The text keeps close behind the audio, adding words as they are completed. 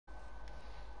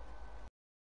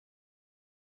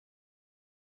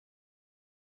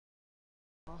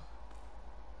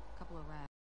couple of rags.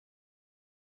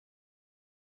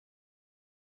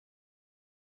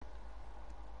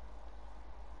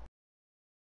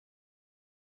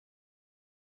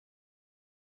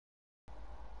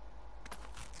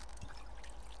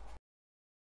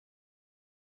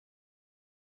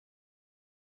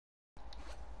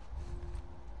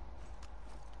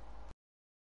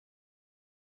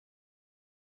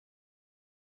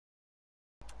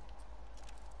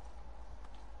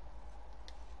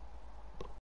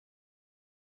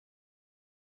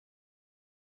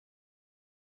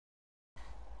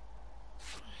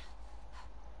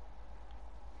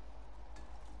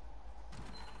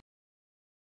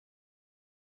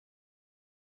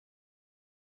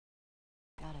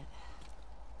 Got it.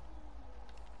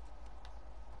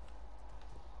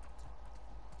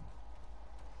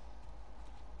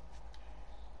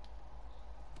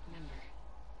 Remember,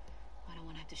 I don't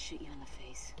want to have to shoot you in the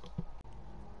face.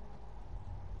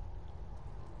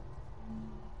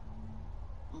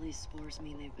 All these spores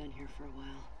mean they've been here for a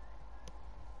while.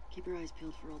 Keep your eyes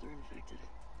peeled for older infected.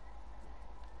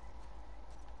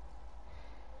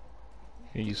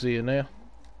 Can you see it now?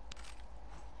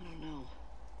 I don't know.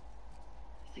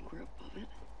 I think we're above it.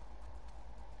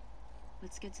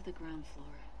 Let's get to the ground floor.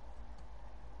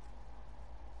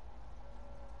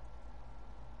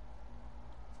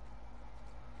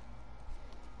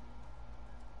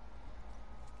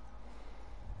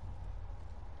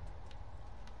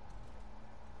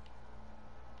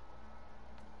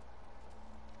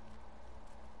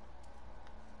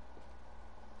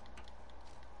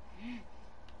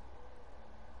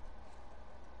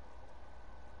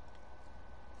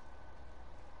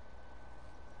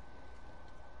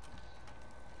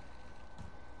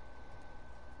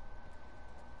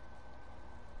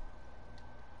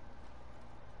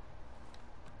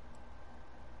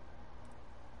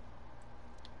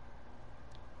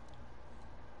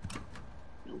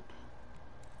 Nope.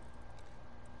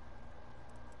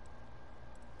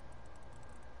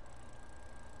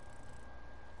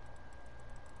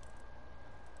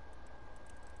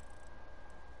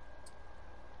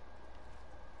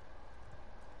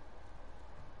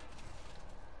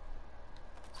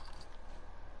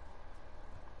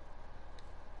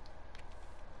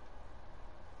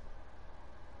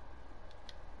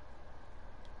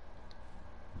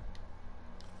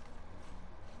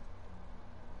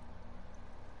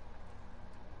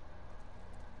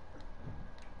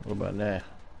 What about now?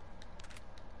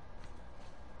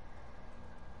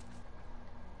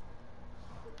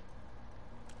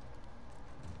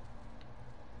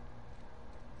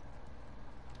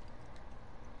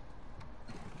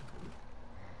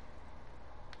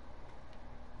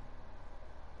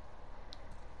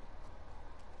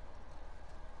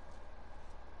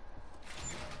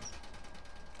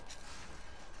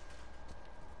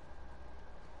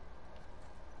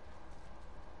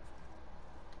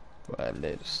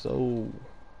 Violated soul.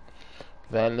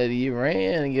 Violated, you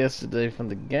ran yesterday from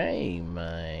the game,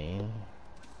 man.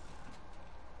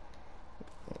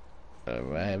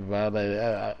 I had violated.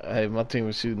 I had my team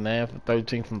was shooting 9 for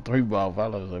 13 from 3-ball. I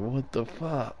was like, what the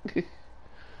fuck?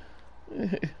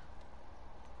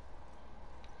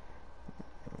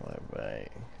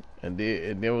 Right. And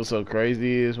then what's so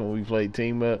crazy is when we played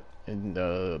team up and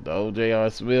the old J.R.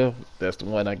 Smith, that's the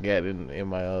one I got in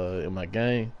my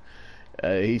game.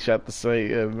 He shot the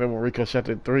same. Remember when Rico shot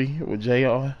that 3 with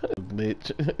J.R.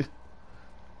 Bitch.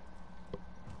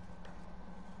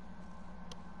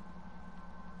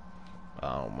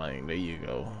 Oh man, there you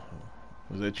go.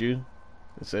 Was that you?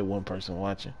 It said one person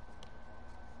watching.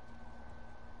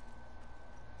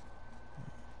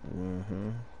 Mm-hmm.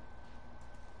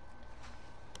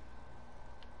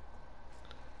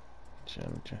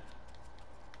 Challenger.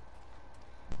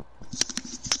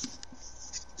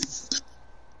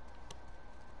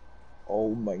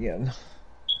 Oh man.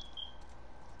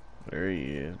 There he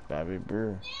is, Bobby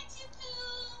Brewer.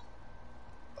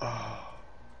 Oh.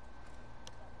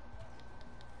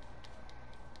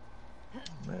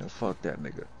 Man, fuck that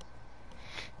nigga.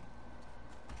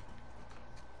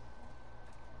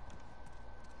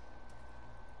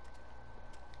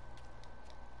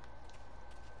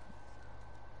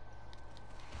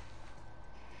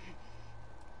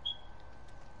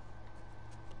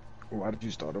 Why did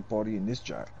you start a party in this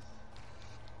job?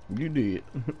 You did.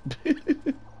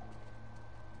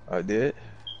 I did?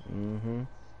 Mm-hmm.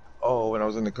 Oh, when I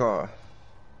was in the car.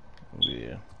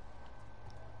 Yeah.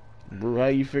 Brew, how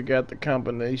you figure out the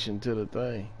combination to the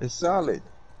thing? It's solid.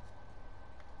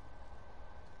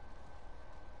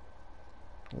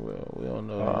 Well, we don't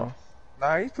know him.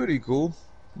 Nah, he's pretty cool.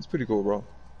 He's pretty cool, bro.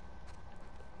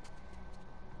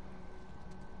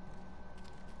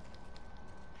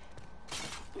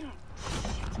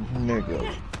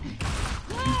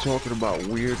 talking about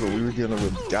weird when we were dealing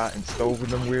with Dot and Stove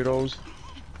and them weirdos?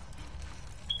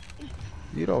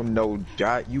 You don't know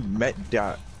Dot. You met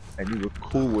Dot and you were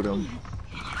cool with him.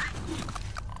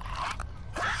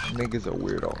 Nigga's a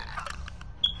weirdo.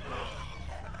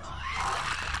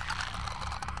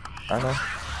 I know.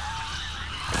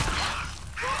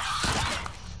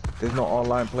 There's no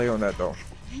online play on that though.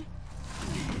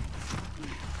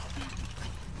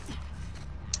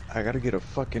 I gotta get a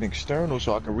fucking external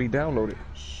so I can re-download it.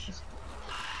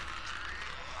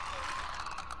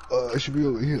 It should be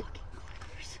over here.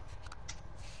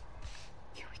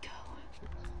 Here we go.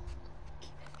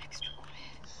 Keep it extra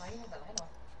quiet.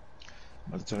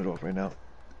 I'm about to turn it off right now.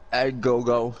 Hey,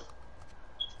 Go-Go.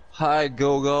 Hi,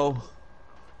 Go-Go.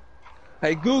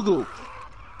 Hey, Google.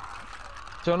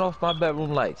 Turn off my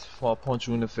bedroom lights before I punch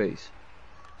you in the face.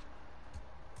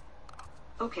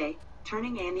 Okay,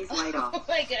 turning Annie's light off. Oh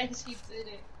my god, she did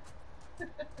it.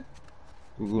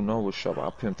 Google know what's up.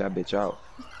 I'll pimp that bitch out.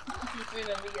 You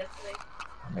remember yesterday.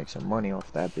 I'll make some money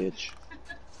off that bitch.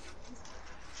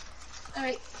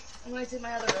 Alright, I'm going to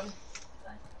my other room.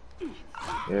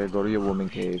 Bye. Yeah, go to your woman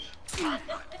cave. I'm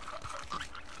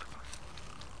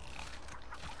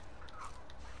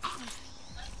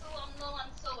low on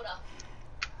soda.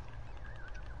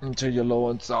 Until you're low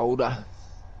on soda.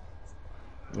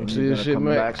 Let me see this shit,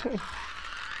 Max.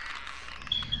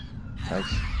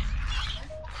 Nice.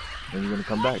 Then you're gonna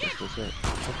come back. That's what's up.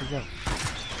 What is that?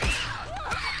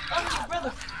 Oh, my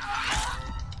brother.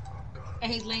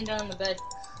 And he's laying down on the bed.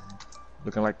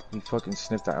 Looking like he fucking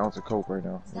sniffed an ounce of coke right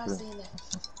now. Stop staying there.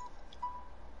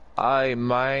 Hi,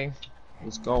 man.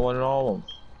 What's going on?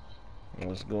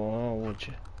 What's going on with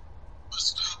you?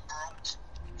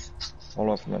 Hold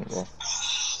on for a minute, bro.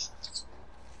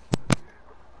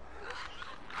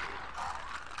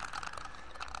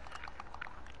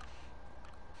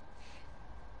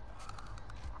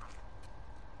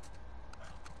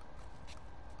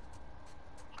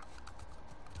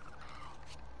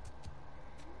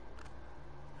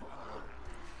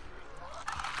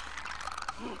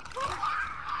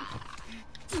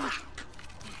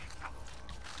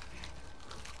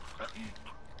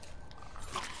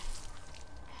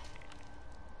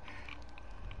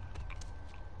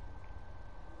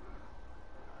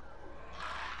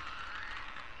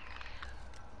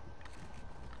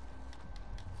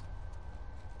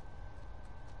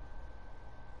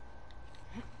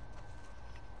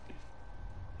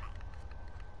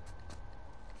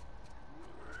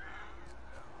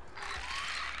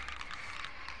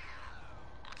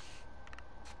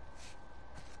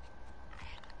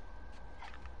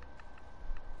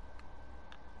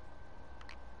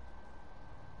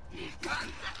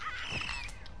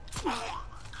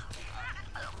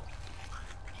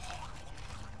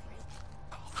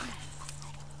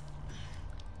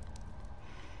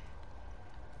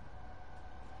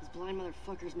 Those blind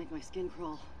motherfuckers make my skin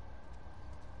crawl.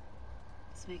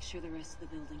 Let's make sure the rest of the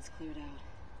building's cleared out.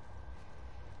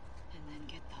 And then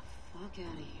get the fuck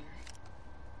out of here.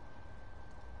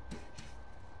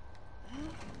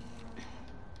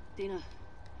 Dina,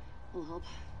 will help.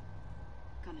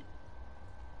 Coming.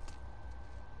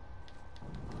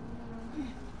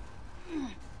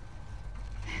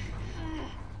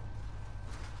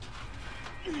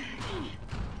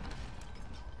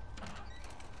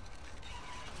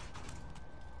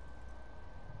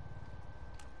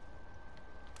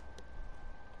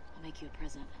 I'll make you a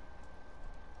present.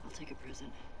 I'll take a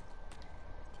present.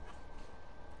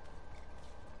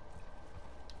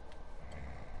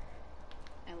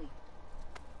 Ellie.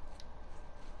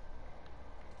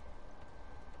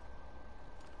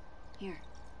 Here.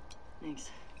 Thanks.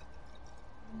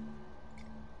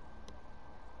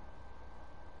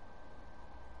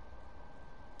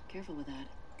 Careful with that.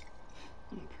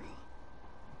 I'm a pro.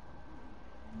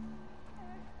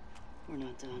 We're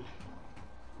not done.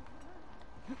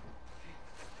 We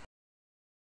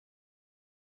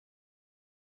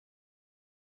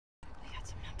got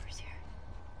some numbers here.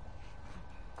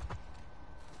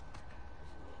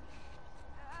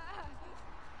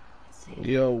 Let's see.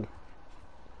 Yo.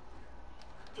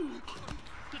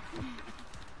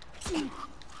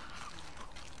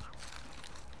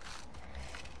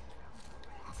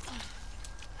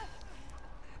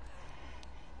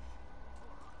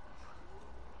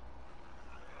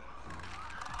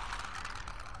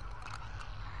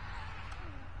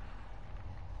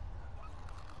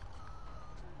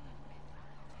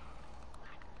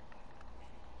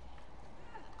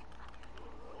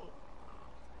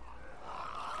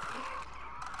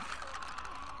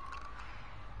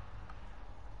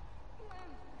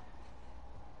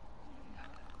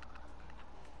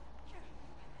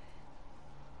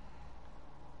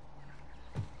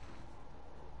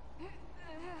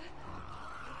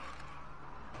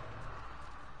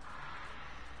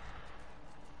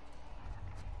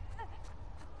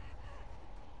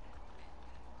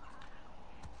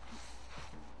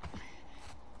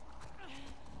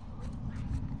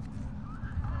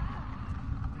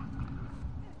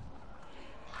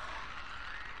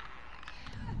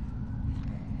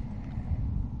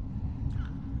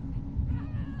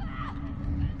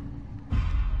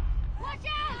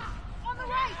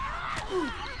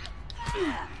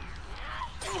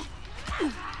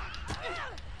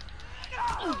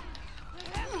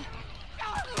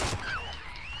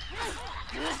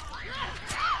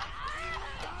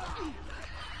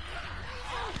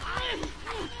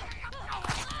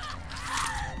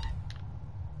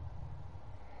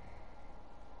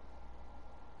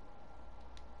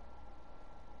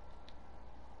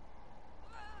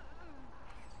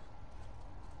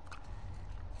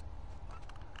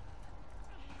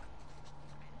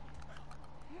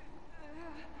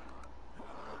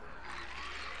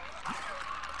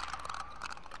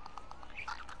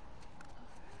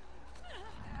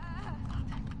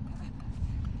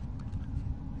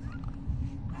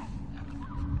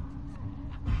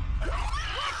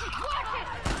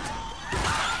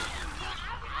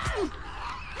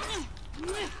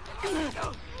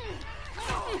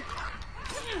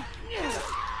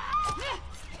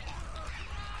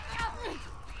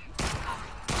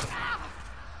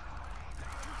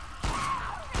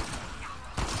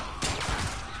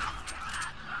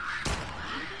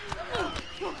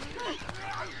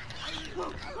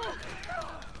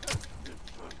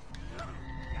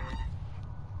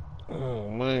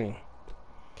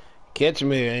 catch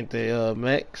me, ain't they,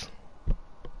 Max?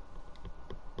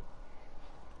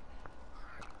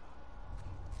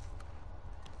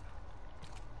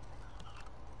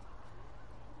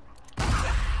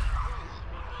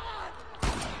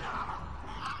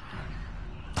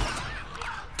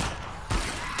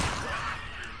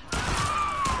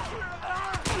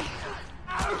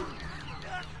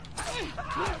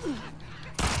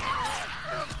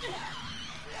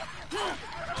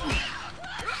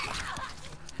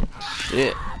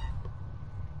 Shit.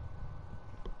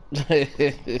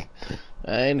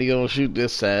 I ain't gonna shoot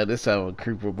this side. This side will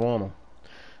creep up on them.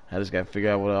 I just gotta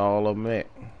figure out where all of them at.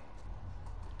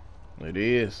 It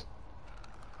is.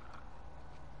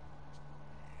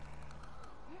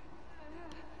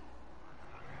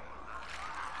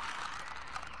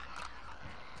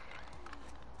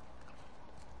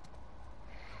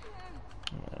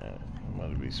 I'm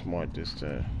gonna be smart this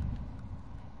time.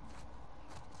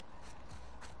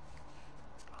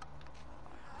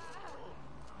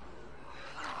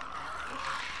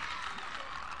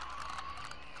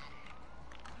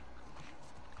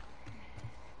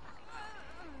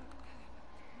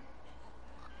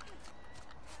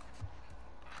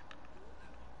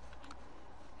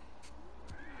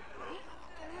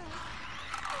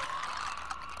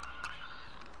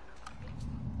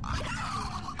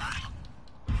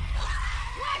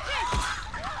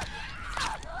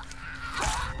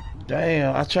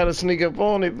 Damn, I try to sneak up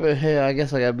on it, but hell, I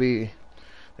guess I gotta be.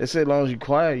 They say as long as you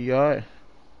quiet, you alright.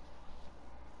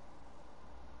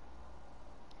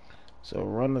 So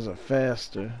runners are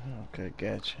faster. Okay,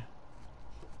 gotcha.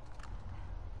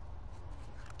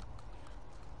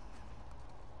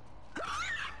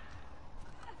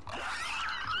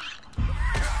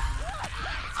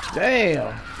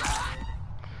 Damn.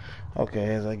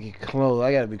 Okay, as I get close,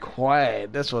 I gotta be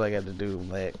quiet. That's what I got to do,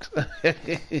 Max.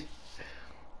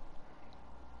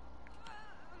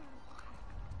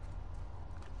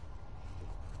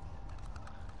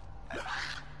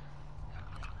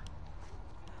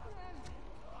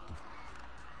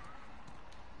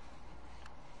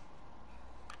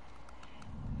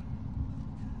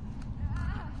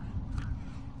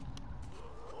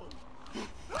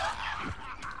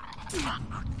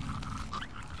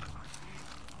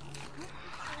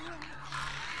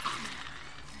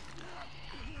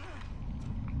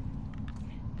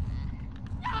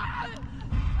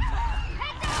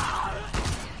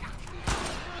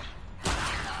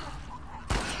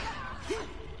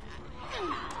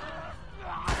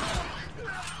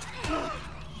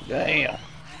 Damn.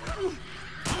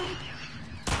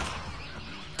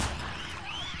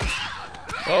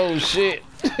 Oh shit.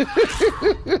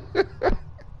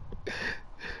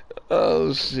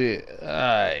 Oh shit.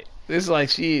 Alright. It's like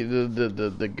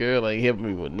the girl ain't helping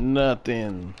me with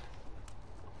nothing.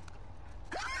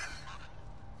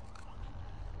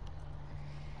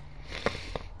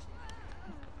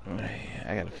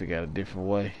 I gotta figure out a different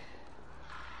way.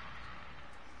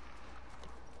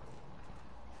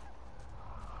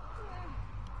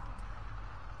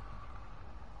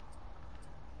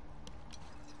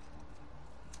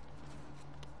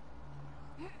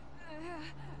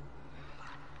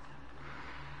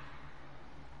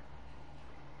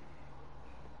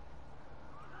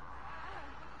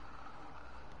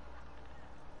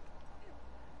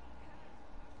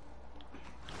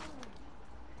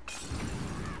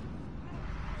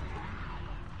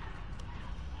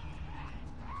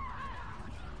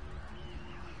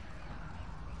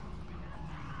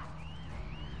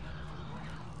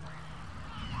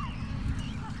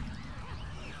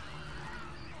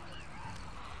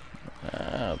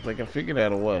 I think I figured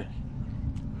out a way.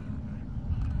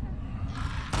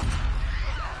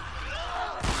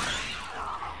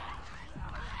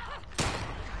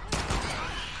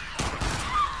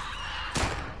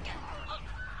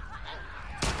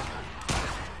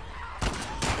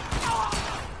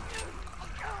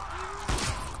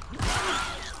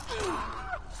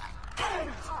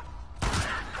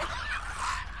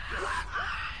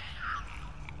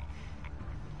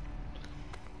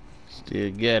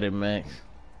 Still got it, Max.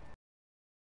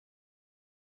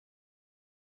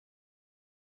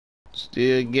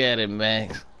 Still got it,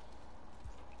 Max.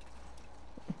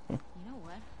 You know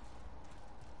what?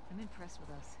 I'm impressed with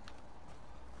us.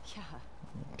 Yeah.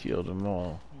 Killed them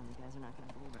all. Man, you guys are not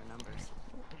gonna believe our numbers.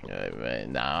 Yeah,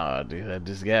 man. Nah, dude, I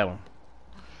just got them.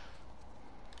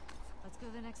 Let's go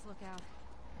to the next lookout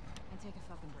and take a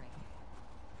fucking break.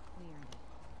 We earned it.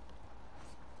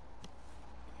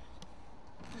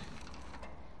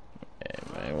 Yeah,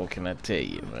 man, what can I tell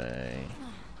you, man?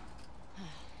 I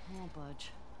won't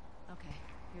budge. Okay,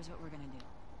 here's what we're gonna do.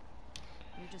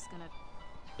 You're just gonna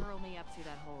hurl me up through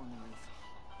that hole in the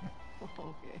roof.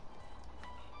 Okay.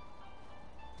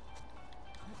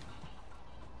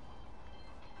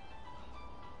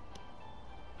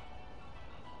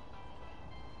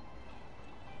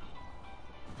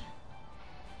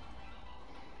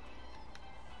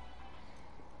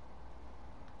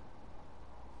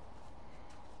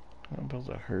 I'm supposed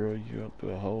to hurl you up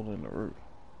through a hole in the roof.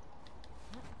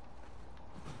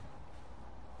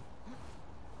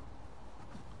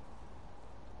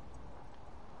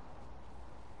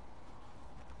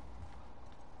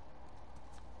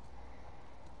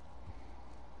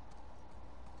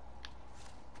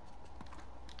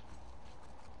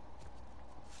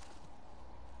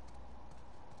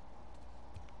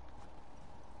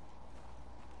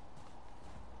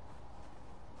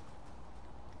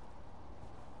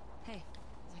 Hey,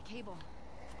 there's a cable.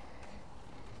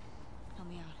 Help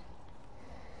me out.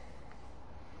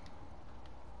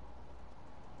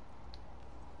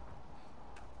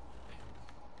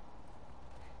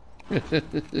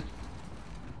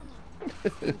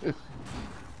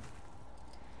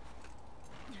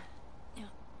 Yeah,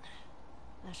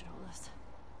 that should hold us.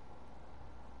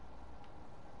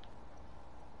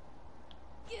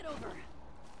 Get over.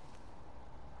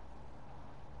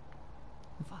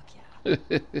 Fuck yeah.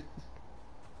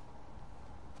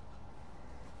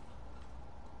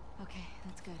 Okay,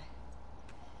 that's good.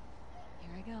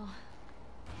 Here I go.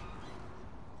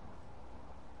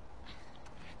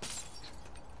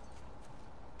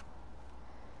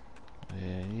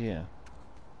 Yeah.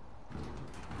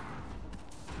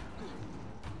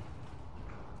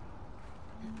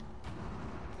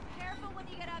 Careful when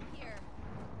you get up here.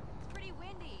 It's pretty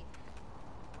windy.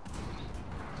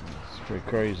 It's pretty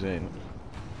crazy, ain't it?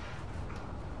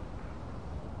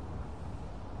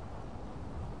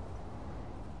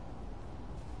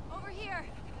 Over here.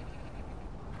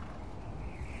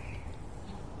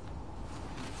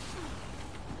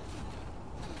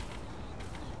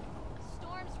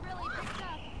 Storm's really picked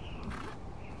up.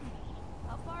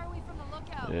 How far are we from the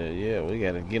lookout? Yeah, we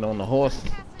gotta get on the horse.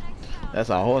 Past the next town. That's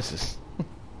our horses.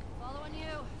 Following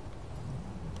you.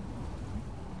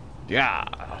 Yeah.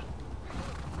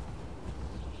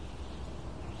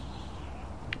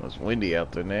 It's windy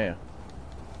out there now.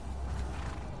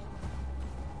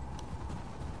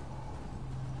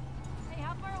 Hey,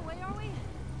 how far away are we?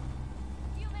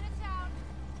 A few minutes out.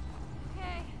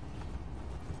 Okay.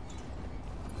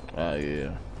 Oh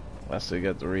yeah. I still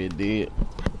got the red dead.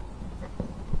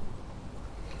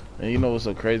 And you know what's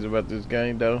so crazy about this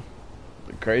game though?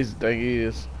 The crazy thing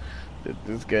is that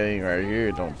this game right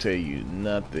here don't tell you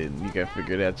nothing. You gotta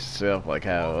figure it out yourself, like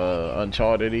how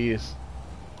Uncharted is.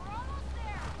 We're almost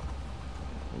there.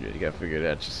 Yeah, you gotta figure it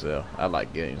out yourself. I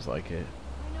like games like that. I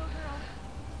know, girl.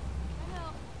 I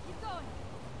know. Keep going.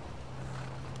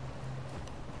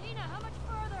 Dina, how much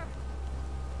further?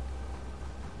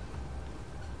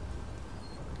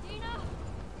 Dina?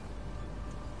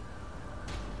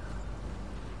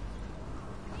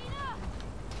 Dina?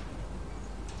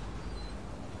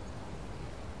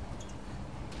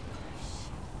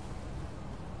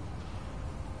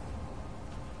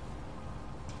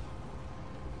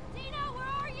 Dina, where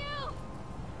are you?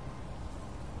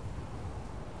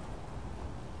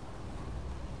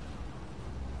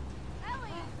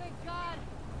 Ellie! Oh, thank God.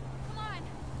 Come on.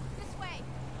 This way.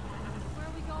 Where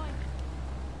are we going?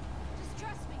 Just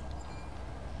trust me.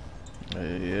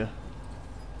 Yeah.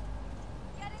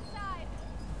 Get inside.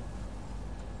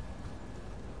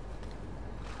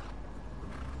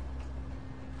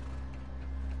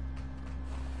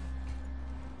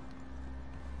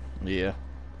 Yeah.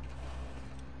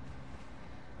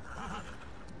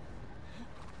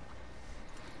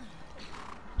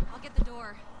 I'll get the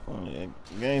door. Yeah.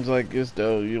 Games like this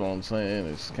though, you know what I'm saying?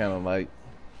 It's kind of like,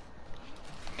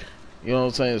 you know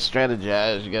what I'm saying?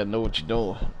 Strategize. You gotta know what you're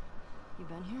doing. You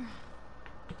been here?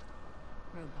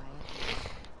 Rode by it.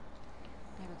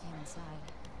 Never came inside.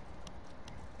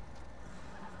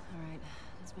 Alright,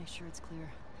 let's make sure it's clear.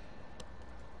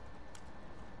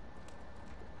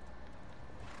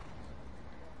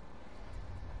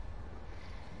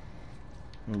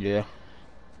 Yeah.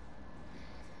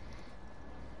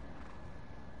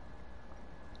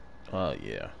 Oh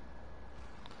yeah.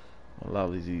 A lot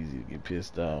of these easy to get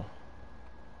pissed off.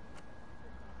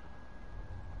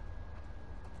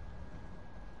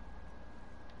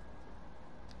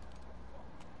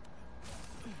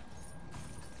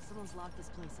 Someone's locked this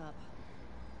place up.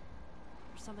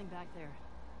 There's something back there.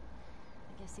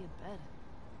 I think I see a bed.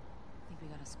 Think we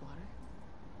got a squatter?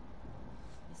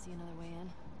 You see another way in?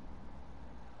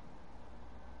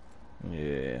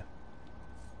 Yeah.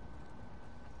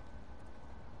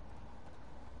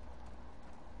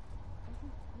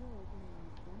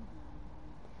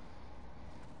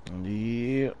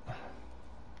 Yeah.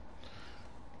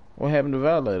 What happened to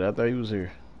Violet? I thought he was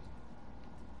here.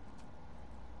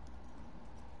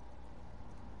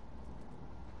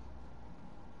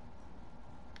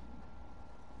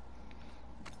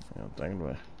 I'm thinking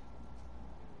about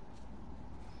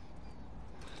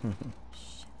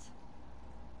Shit.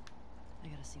 I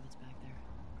gotta see what's back there.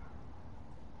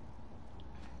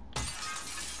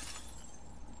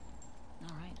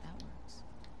 Alright, that works.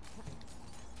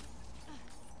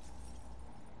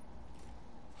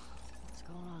 What's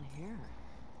going on here?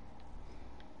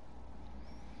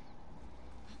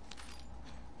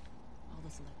 All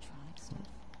this electronic stuff?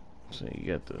 So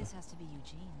you got This has to be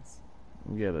Eugene's.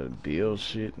 a deal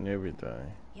shit and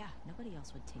everything. Yeah, nobody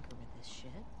else would tinker with this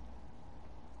shit.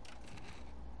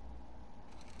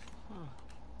 Huh.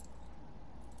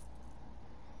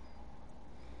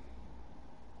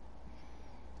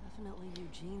 Definitely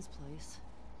Eugene's place.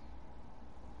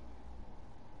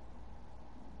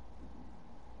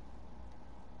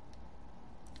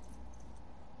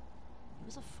 He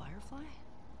was a firefly?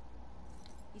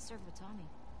 He served with Tommy.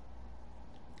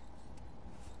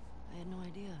 I had no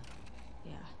idea.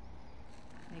 Yeah.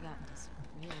 They got into some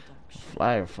real dark shit.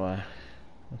 Firefly.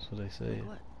 That's what they say. Like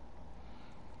what?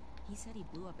 He said he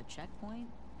blew up a checkpoint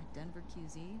at Denver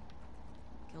QZ,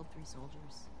 killed 3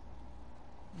 soldiers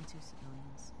and 2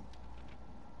 civilians.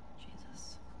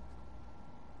 Jesus.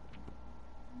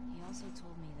 He also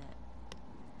told me that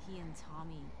he and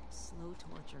Tommy slow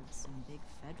tortured some big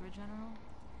Fedra general.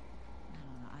 I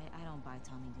don't know. I don't buy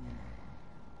Tommy doing that.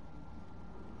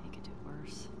 He could do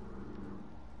worse.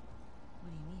 What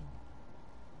do you mean?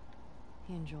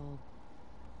 He and Joel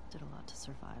did a lot to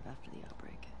survive after the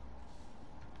outbreak.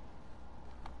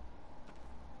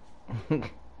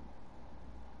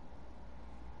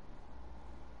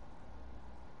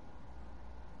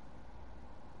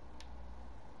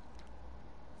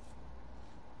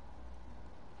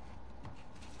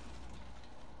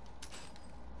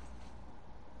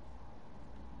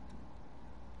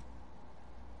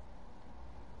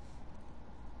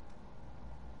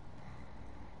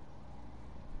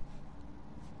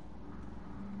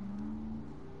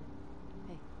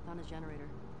 Hey, found his generator.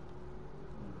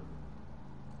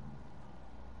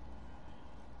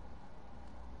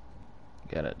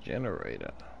 Got a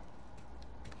generator.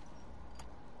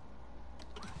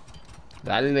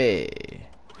 Dale.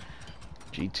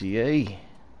 GTA.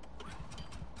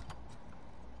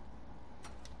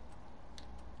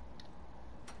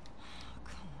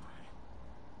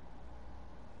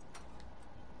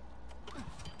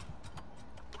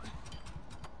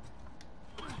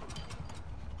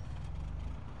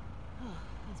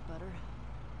 That's better.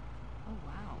 Oh,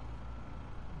 wow.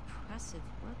 Impressive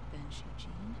workbench,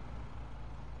 Eugene.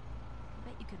 I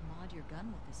bet you could mod your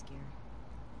gun with this gear.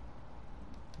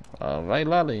 Right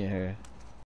Lolly in here.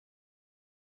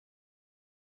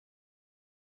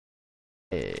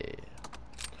 Hey.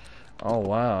 Oh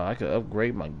wow, I could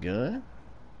upgrade my gun?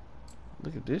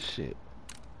 Look at this shit.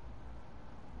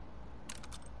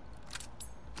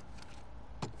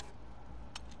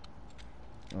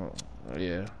 Oh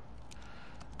yeah.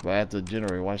 But I have to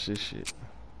generate, watch this shit.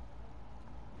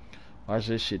 Watch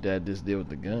this shit that I just did with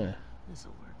the gun.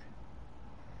 This'll work.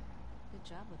 Good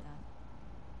job with that.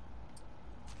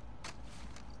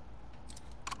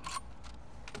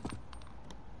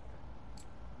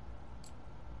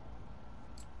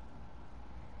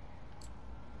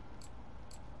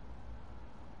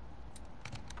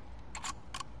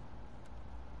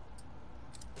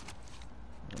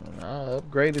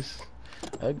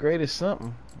 Upgraded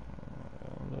something. I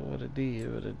don't know what it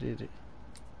did, but it did it.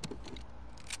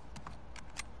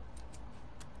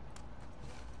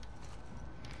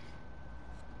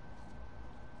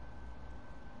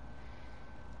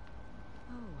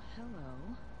 Oh, hello.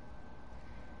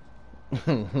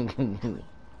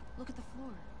 Look at the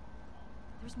floor.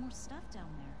 There's more stuff down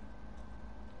there.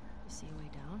 You see a way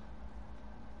down?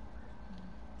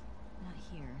 Not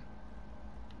here.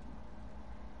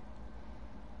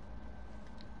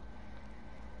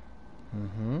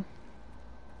 Mm-hmm.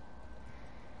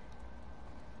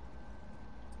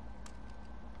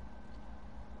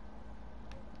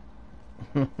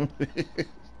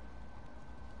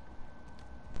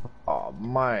 Oh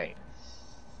man.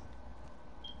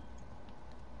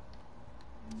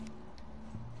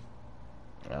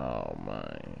 Oh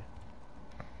man.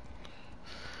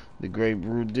 The great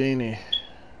Brudini.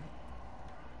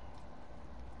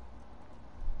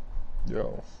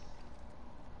 Yo.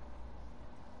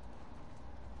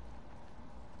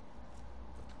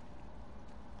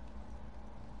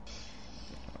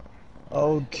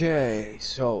 Okay,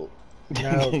 so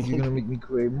Now you're gonna make me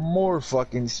create more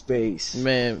fucking space.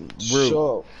 Man,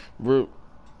 So, bro,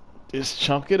 just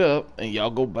chunk it up and y'all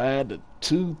go buy the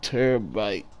 2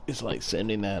 terabyte. It's like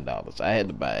 $79. I had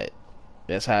to buy it.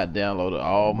 That's how I downloaded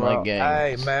all my bro, hey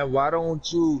games. man, why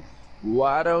don't you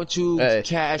Hey,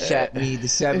 cash at me the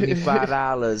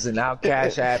 $75 and I'll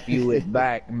cash app you it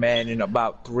back, man, in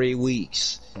about 3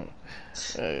 weeks.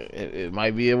 It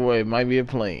might be a way. It might be a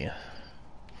plan.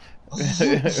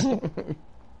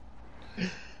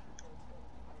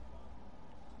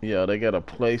 Yeah, they got a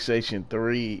PlayStation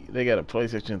 3. They got a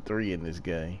PlayStation 3 in this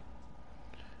game.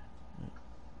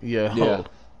 Yeah. Yeah.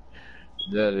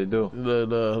 Yeah, they do.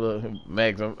 Look,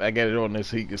 Max, I got it on this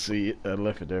so you can see it. I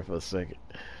left it there for a second.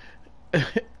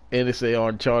 And it say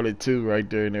Uncharted 2 right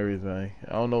there and everything.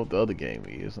 I don't know what the other game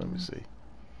is. Let me see.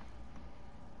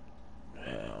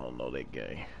 I don't know that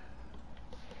game.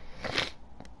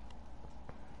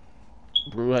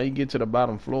 Bro, how you get to the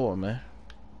bottom floor, man?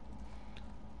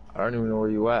 I don't even know where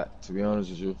you at, to be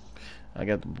honest with you. I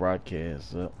got the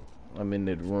broadcast up. I'm in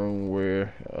that room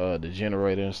where the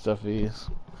generator and stuff is.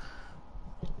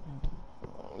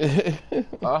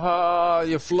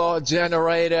 Your floor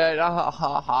generator.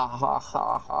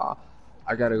 I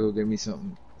gotta go get me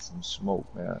some smoke,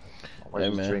 man. My wife Hey,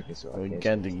 is man, drinking, so we I can't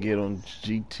got to smoke. get on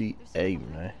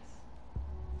GTA, man.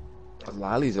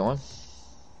 Lolly's on.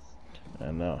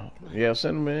 I know. Yeah,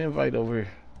 send him an invite over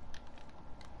here.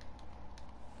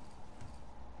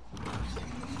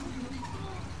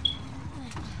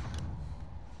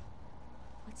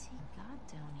 What's he got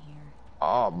down here?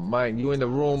 Oh man, you in the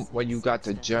room when you got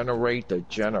to generate the I'll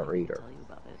generator. tell you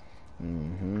about it.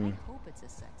 Mm-hmm. I hope it's a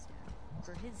sex den,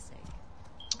 for his sake.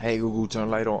 Hey Google, turn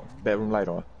light on. Bedroom light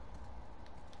on.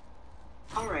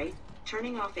 All right,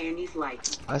 turning off Andy's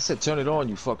lights. I said turn it on,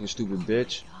 you fucking stupid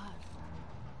bitch. God,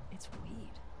 it's weed.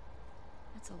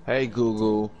 That's a Hey lot of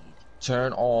Google, weed.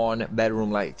 turn on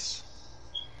bedroom lights.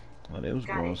 Oh, they was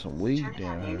Got growing it. some weed Turning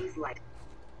on down here. Andy's lights.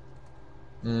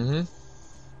 Mm-hmm.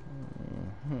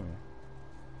 Mm-hmm.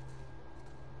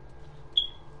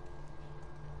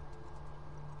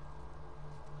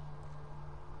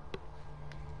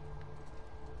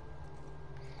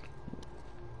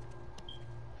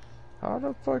 How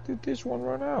the fuck did this one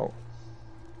run out?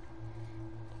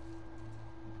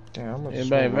 Damn, I'm gonna Anybody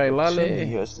smoke like invite a Lolly?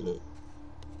 chimney yesterday.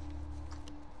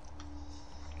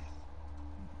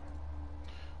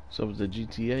 So was the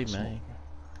GTA, man.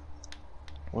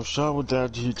 What's up with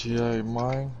that GTA,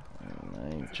 man? I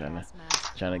ain't trying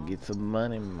to get some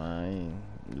money, man.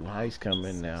 New heist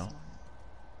coming now.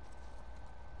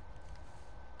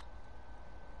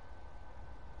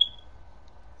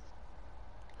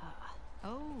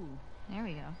 Oh, there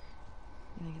we go.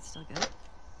 You think it's still good?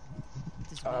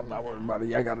 Does weed I'm not do worried that? about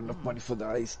it. I got enough money for the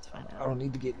ice. Let's find I out. don't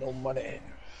need to get no money.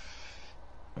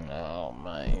 Oh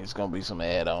man, it's gonna be some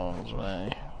add-ons,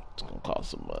 man. It's gonna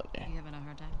cost some money. You having a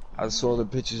hard time? I saw the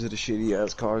pictures of the shitty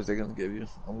ass cars they're gonna give you.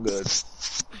 I'm good.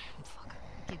 Fuck.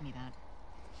 Give me that.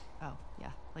 Oh,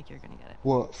 yeah, like you're gonna get it.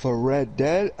 What, for Red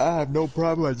Dead? I have no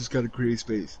problem. I just gotta create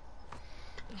space.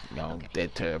 No, Okay.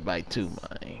 that terabyte too,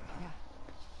 man. Yeah.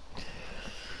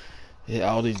 Yeah,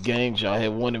 all these games y'all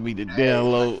had wanted me to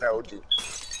download.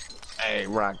 Hey,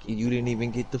 Rocky, you didn't even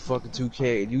get the fucking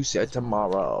 2K. You said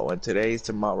tomorrow, and today's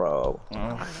tomorrow.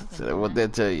 So what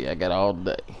that tell you? I got all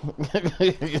day.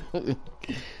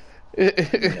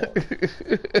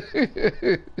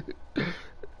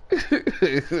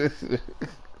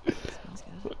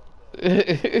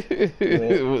 Smells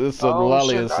good. Some Oh,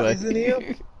 Lolly shit, will Lolly's in here?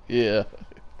 say. Yeah.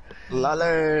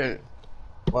 Lale,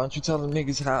 why don't you tell them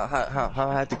niggas how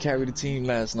I had to carry the team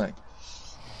last night?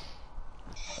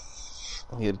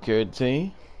 He had carried the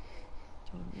team.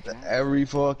 Every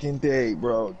fucking day,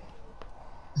 bro.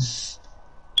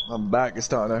 My back is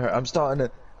starting to hurt. I'm starting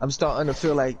to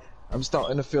feel like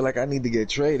I need to get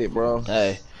traded, bro.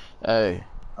 Hey. I'm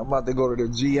about to go to the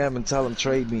GM and tell him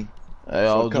trade me. Hey, For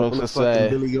all a couple jokes of fucking aside,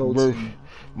 Billy Goats. bro,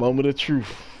 moment of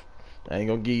truth. I ain't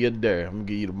gonna give you a dare. I'm gonna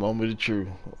give you the moment of truth.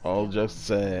 All jokes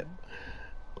aside.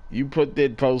 You put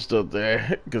that post up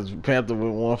there because Panther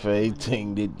went 1 for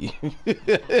 18, didn't you? Nah,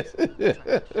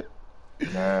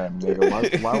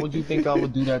 nigga, why would you think I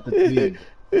would do that to me?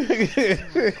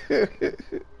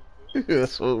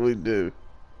 That's what we do.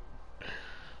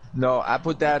 No, I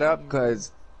put that up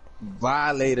because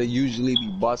Violator usually be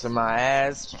busting my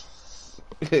ass.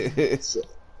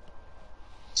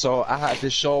 So I had to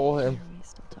show him.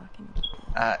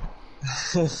 Are we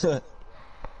still talking about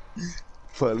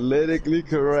Politically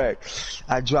correct.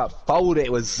 I dropped 40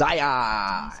 with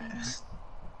Zion.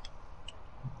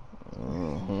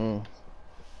 Mm-hmm.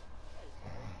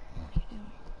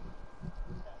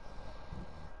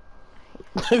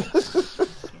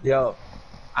 Yo,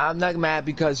 I'm not mad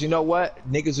because you know what?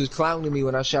 Niggas was clowning me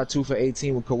when I shot 2 for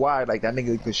 18 with Kawhi. Like that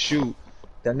nigga could shoot.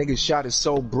 That nigga's shot is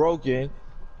so broken.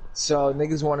 So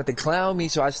niggas wanted to clown me,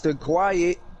 so I stood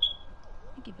quiet.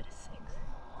 I give it a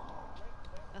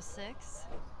 6. A 6?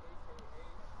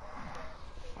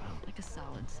 Like a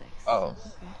solid 6. Oh. Okay.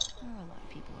 There are a lot of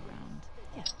people around.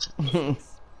 Yeah. 6.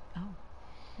 Oh.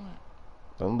 What?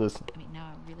 Don't listen. I mean, now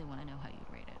I really want to know how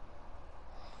you'd rate it.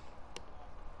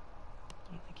 What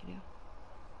do you think you do?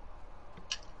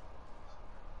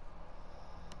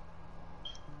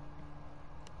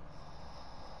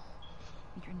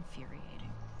 You're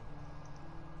infuriating.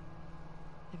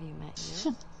 Have you met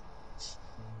you?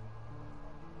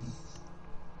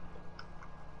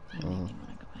 You make me want to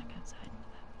go back outside into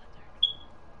that blizzard.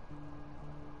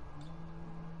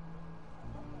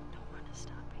 Don't want to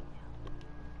stop right now.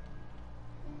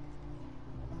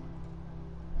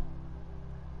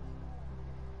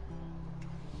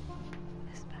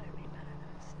 This better be better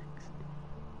than a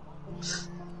 6.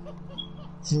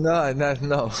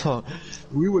 No.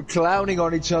 We were clowning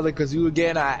on each other because we were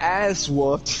getting our ass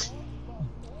whooped.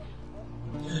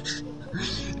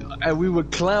 And we were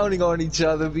clowning on each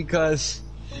other because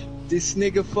this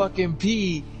nigga fucking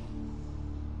P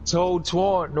told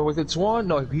Twan, no, was it Twan?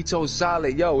 No, he told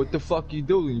Solid, yo, what the fuck you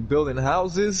doing? You building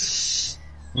houses?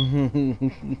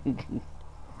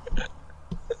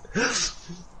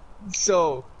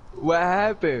 So, what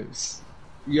happens?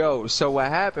 So what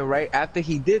happened, right? After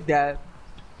he did that,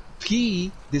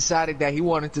 P decided that he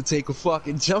wanted to take a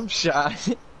fucking jump shot.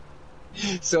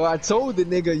 So I told the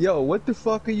nigga, yo, what the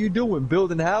fuck are you doing?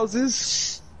 Building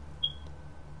houses?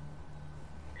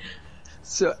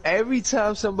 So every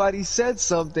time somebody said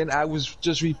something, I was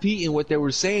just repeating what they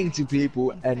were saying to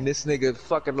people, and this nigga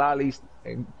fucking Lolly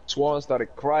and Twan started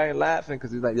crying, laughing,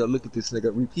 because he's like, yo, look at this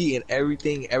nigga repeating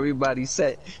everything everybody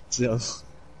said. So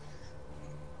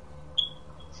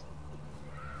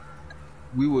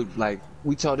we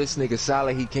told this nigga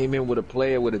Solid he came in with a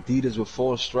player with Adidas with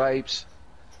 4 stripes.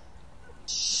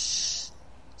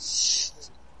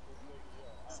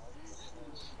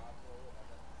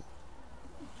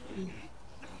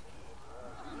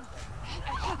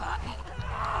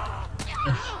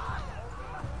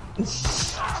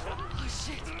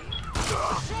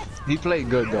 He played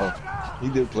good though. He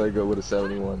did play good with a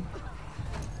 71.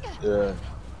 Yeah.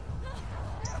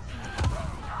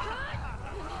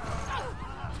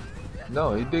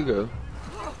 No, he did good.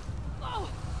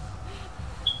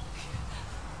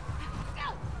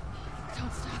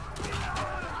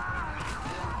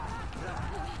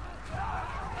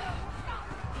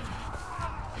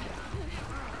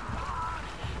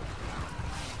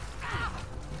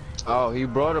 Oh, he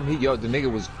brought him. Yo, the nigga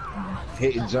was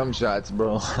hitting jump shots,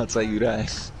 bro. I'll tell you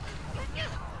that.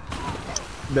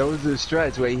 There was a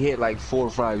stretch where he hit like 4 or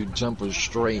 5 jumpers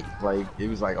straight. Like, it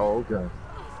was like, oh, okay.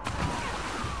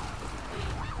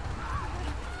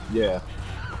 Yeah.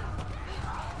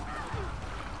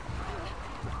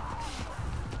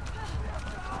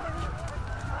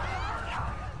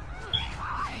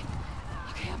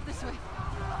 Okay, up this way.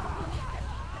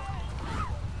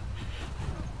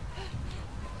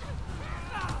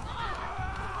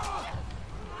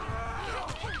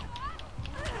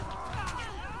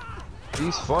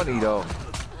 He's funny though.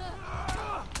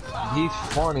 He's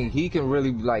funny. He can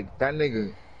really, like, that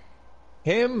nigga.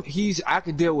 Him, I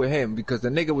could deal with him because the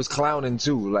nigga was clowning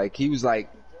too. Like, he was like,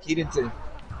 he didn't take,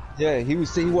 yeah, he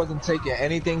wasn't taking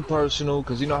anything personal,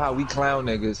 because you know how we clown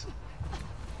niggas.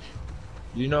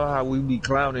 You know how we be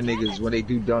clowning niggas when they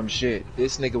do dumb shit.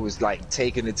 This nigga was like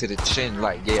taking it to the chin,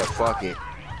 like, yeah, fuck it.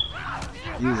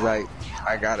 He was like,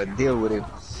 I gotta deal with it.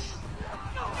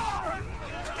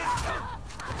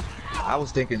 I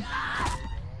was thinking,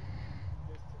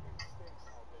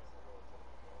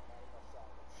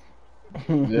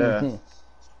 yeah,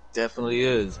 definitely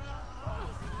is.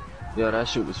 Yeah, that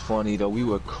shit was funny though. We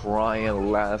were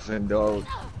crying, laughing, dog.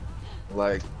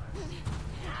 Like,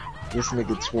 this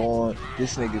nigga Twan,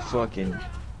 this nigga fucking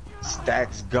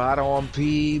Stacks got on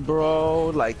P, bro.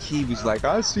 Like, he was like,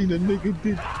 I seen a nigga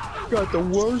got the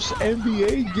worst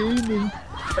NBA game in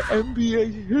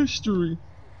NBA history.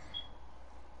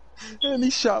 And he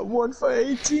shot 1 for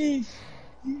 18.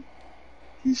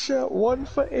 He shot 1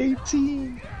 for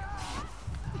 18.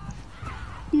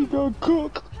 He got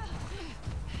cooked.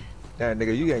 That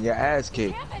nigga, you getting your ass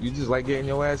kicked. You just like getting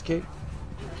your ass kicked?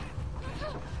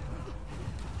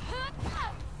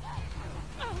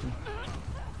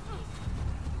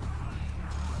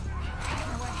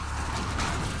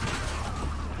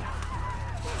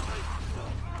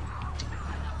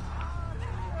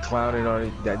 Clowning on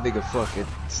it, that nigga fucking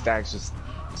Stacks just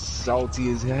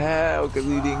salty as hell because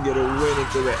he didn't get a win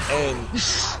until the end.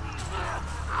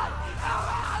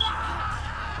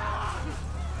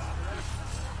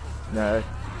 Nah,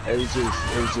 it was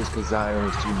just because Zion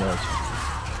was too much.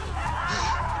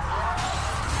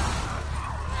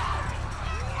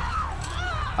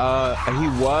 He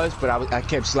was, but I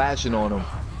kept slashing on him.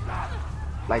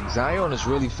 Like, Zion is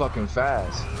really fucking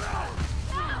fast.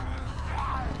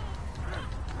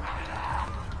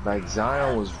 Like,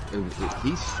 Zion was,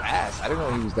 he's fast. I didn't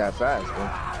know he was that fast, bro.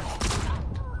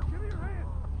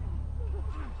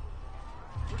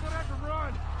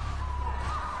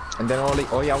 And then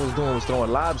all y'all was doing was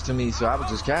throwing lobs to me, so I was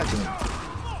just catching him.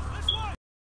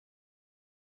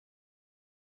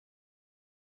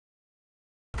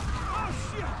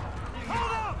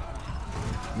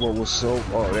 What was so?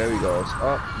 Oh, there he goes.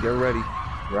 Oh, get ready,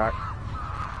 Rock.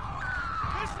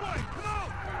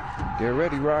 Get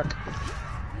ready, Rock.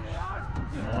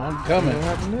 I'm coming. What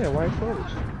happened there? Why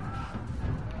froze?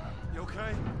 You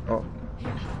okay? Oh.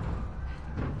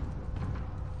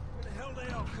 Where the hell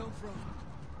they all come from?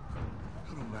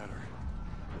 It don't matter.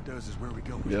 What it does is where we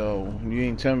go. Yo, you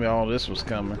ain't tell me all this was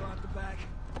coming.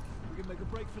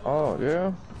 Oh,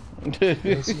 yeah? You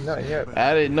ain't seen nothing yet.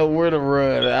 I didn't know where to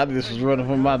run. I just was running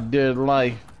for my dear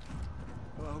life.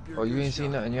 Oh, you ain't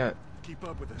seen nothing yet. Keep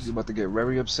up with us. You're about to get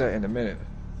very upset in a minute.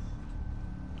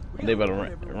 They better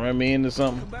run me into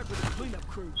something. Come back with a cleanup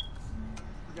crew.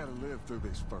 We gotta live through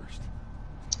this first.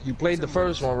 You played the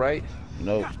first one, right?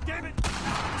 Nope. God damn it!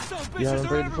 You haven't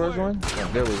played the first one? Oh,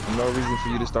 there was no reason for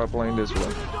you to start playing this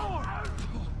one.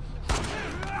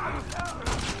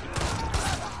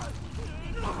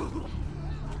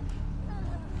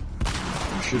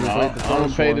 You should have played the first one. I'm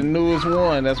gonna pay the newest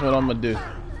one. That's what I'm gonna do.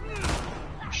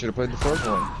 You should have played the first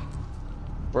one.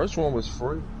 First one was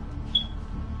free.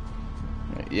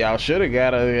 Y'all should have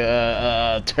got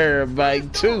a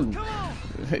terabyte too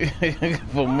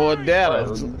for more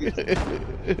data.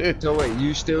 So wait,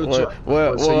 you still so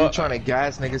you trying to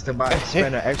gas niggas to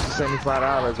spend an extra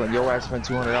 $75 when your ass spent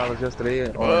 $200 yesterday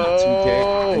on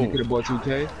 2K and you could have bought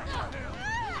 2K?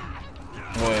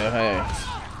 Well, hey,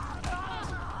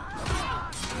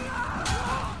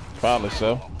 probably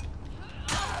so.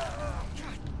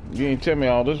 You didn't tell me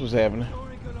all this was happening.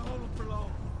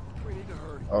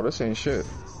 Oh, this ain't shit.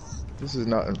 This is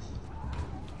nothing.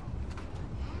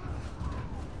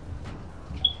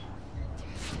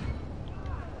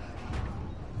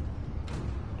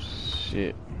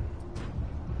 Shit.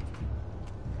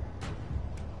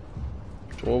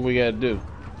 So what we gotta do?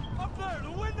 Up there,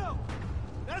 the window.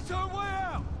 That's our way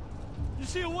out. You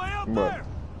see a way up What? there?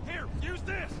 Here, use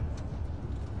this.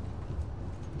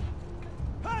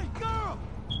 Hey, girl!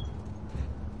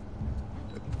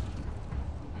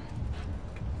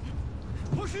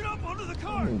 Push it up onto the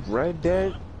car. Red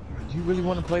Dead? You really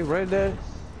want to play Red Dead?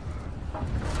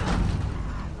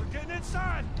 We're getting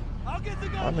inside. I'll get the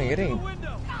guy I mean, it through the ain't-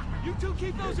 window. You two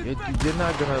keep those You're infected.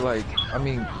 not gonna like. I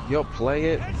mean, you'll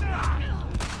play it, Heads out.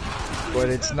 but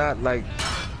it's not like.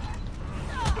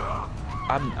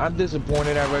 I'm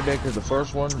disappointed at Red Dead because the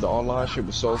first one, the online shit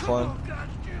was so fun. Oh, God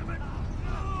damn it.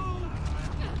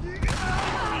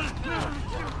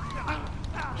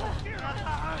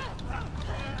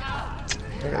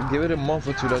 Give it a month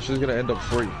or two, that shit's gonna end up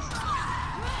free.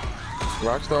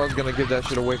 Rockstar's gonna give that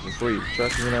shit away for free.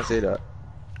 Trust me when I say that.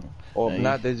 Or if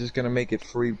not, they're just gonna make it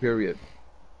free, period.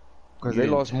 Because they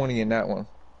lost money in that one.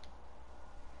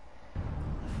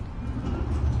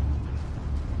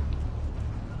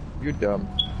 You're dumb.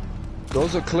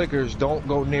 Those are clickers, don't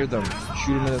go near them.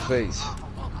 Shoot them in the face.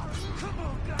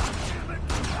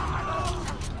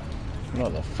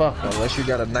 Motherfucker. Unless you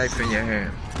got a knife in your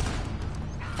hand.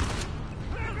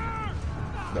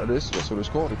 No, that's what it's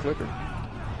called, a clicker.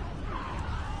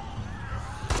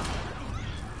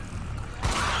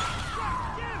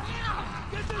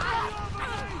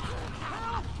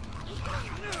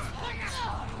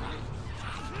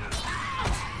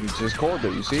 You just called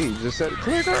it, you see? You just said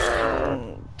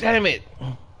clicker! Damn it!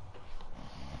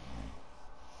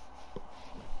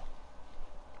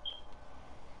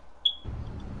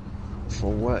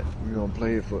 For what? We're gonna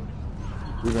play it for...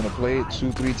 We're gonna play it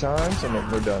 2-3 times and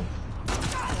then we're done.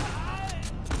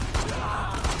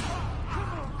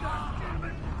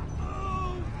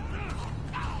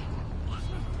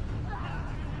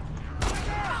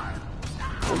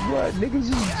 What?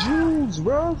 Niggas is Jews,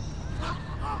 bro.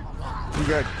 You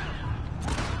got...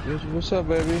 What's up,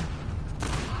 baby?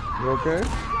 You okay?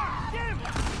 Damn it!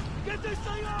 Get this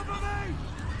thing off of me!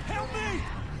 Help me!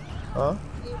 Huh?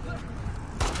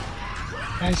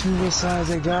 Ask me what size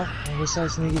they got and what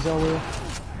size niggas I wear.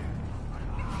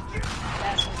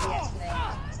 That's what he has today.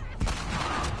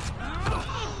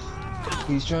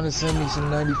 He's trying to send me some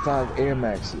 95 Air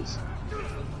Maxes.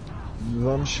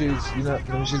 Them shits, you know,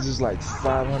 them shits is like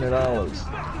 $500.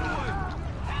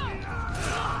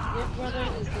 Your brother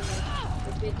is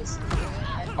the biggest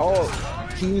nigga. Oh,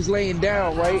 he was laying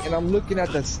down, right? And I'm looking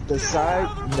at the side,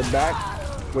 in the back,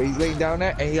 where he's laying down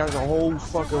at, and he has a whole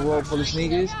fucking roll full of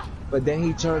sneakers. But then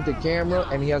he turned the camera,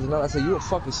 and he has another. I said, "You a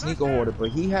fucking sneaker hoarder," but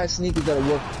he has sneakers that are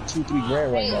worth $2-3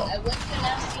 grand right Hey, now. I went to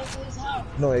last year to his house.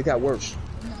 No, it got worse.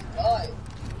 Oh my god.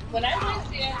 When I went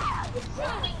there, the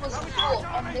building was full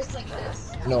of this like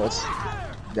this. No, it's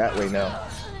that way now.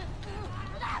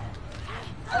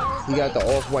 He got the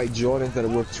off-white Jordans that are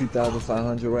worth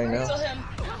 $2,500 right I now. told him,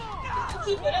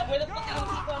 keep it up. Where the fuck am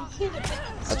I keep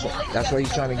on That's why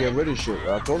he's trying to get rid of shit.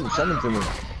 I told him, send them to me.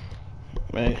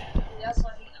 Man, That's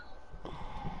why he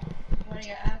wanted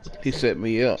your address. he set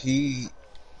me up. He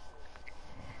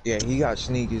got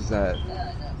sneakers that,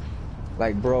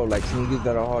 like, bro, like sneakers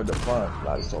that are hard to find.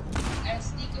 I was talking. And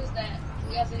sneakers that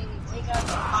he doesn't even take out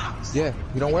the box. Yeah,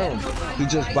 he don't wear them. He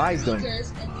just buys them.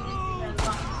 Sneakers and you didn't take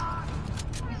out the box.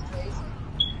 He's crazy.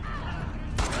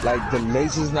 Like, the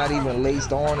laces not even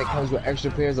laced on. It comes with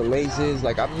extra pairs of laces.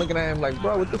 Like, I'm looking at him like,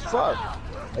 bro, what the fuck?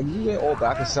 Like, you ain't open.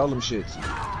 I can sell them shits.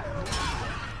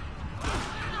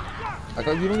 Like,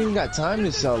 you don't even got time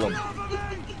to sell them.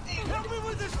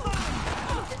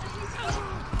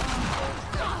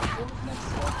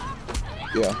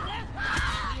 Yeah.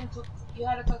 You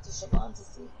had to talk to Siobhan to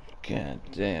see. God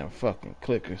damn fucking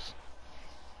clickers.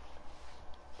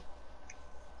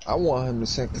 I want him to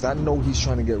send, because I know he's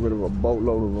trying to get rid of a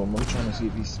boatload of them. I'm trying to see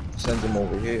if he sends them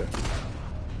over here.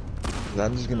 Because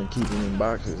I'm just going to keep them in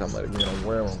boxes. I'm not even going to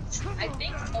wear them. I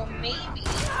think, or maybe, he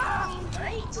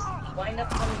might just wind up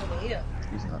coming over here.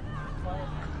 He's not. But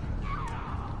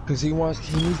Because he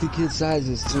needs the kid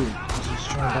sizes too. He's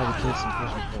just trying to buy the kids some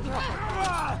Christmas presents.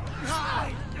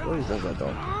 What is that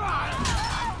dog?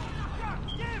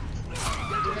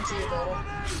 give it to your daughter.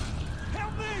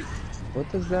 What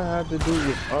does that have to do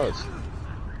with us?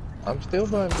 I'm still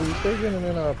buying, but we still getting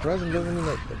in our present. Doesn't mean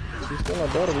that she's still our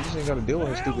daughter. We just ain't got to deal with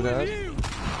her stupid ass.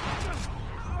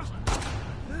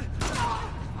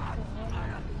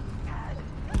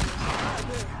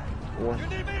 Or, You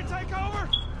need me to take over?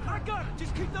 I got it.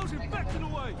 Just keep those infected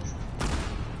away.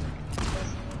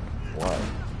 why?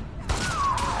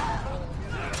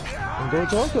 And go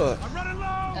talk to her. I'm running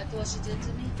low. That's what she did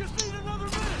to me. Just need another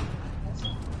minute.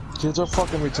 Kids are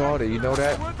fucking retarded. You know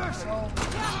that? With us.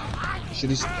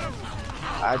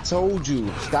 I told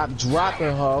you, stop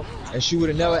dropping her, and she would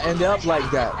have never ended up like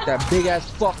that. That big ass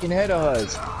fucking head of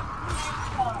hers.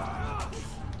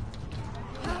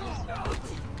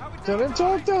 So then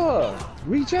talk to her.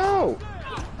 Reach out.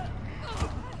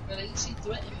 Really, she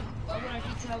threatened me. Why would I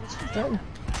reach out with you?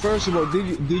 First of all,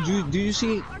 do you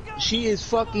see? She is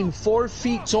fucking 4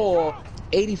 feet tall,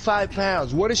 85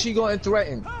 pounds. What is she going to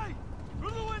threaten? Hey,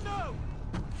 through the window.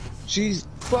 She's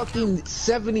fucking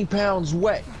 70 pounds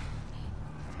wet.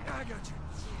 I got you.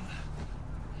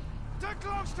 Get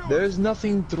close to her. There's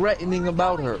nothing threatening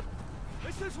about her.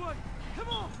 It's this way. Come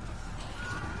on.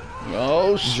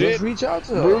 Oh shit. Just reach out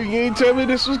to her. Bro, you ain't tell me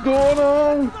this was going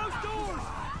on. Those doors.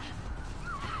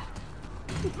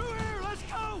 Through here. Let's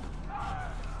go.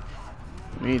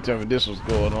 You ain't tell me this was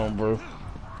going on, bro.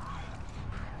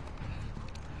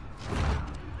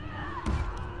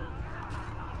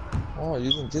 Oh,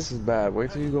 you think this is bad? Wait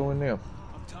till you go in there. I'm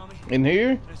Tommy. In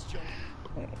here? That's Joe.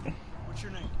 What's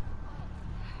your name?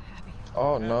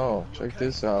 Oh no, check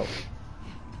this out.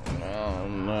 Oh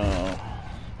no.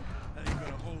 That ain't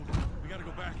gonna hold. We gotta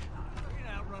go back. We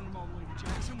can outrun them all the way to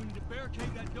Jackson. We need to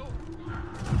barricade that door.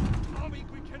 Tommy,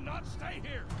 we cannot stay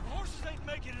here. The horses ain't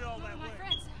making it all that way.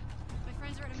 My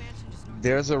friends are at a mansion just north.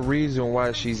 There's a reason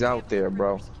why she's out there,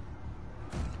 bro.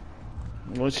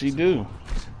 What'd she do?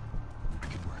 I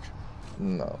could work.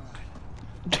 No.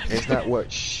 It's not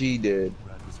what she did.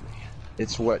 Ride with me.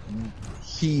 It's what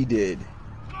he did.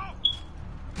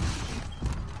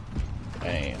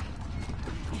 Damn.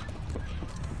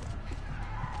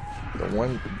 The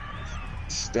one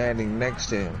standing next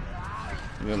to him.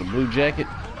 You got a blue jacket?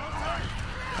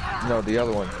 No, the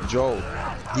other one. Joel.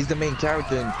 He's the main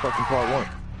character in fucking part 1.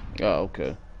 Oh,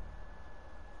 okay.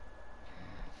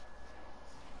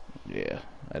 Yeah,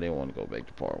 I didn't want to go back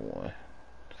to part 1.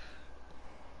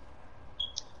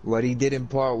 What he did in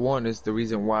part 1 is the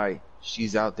reason why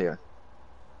she's out there.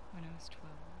 When I was 12,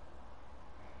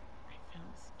 I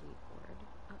found a skateboard.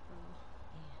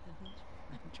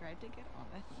 And I tried to get on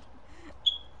it.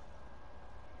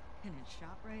 And it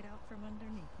shot right out from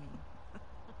underneath me.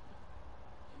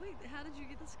 Wait, how did you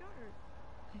get the scar?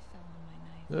 I fell on my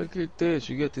knife. Look at this.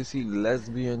 You get to see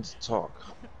lesbians talk.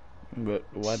 But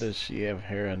why does she have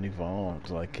hair on the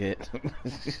arms like that?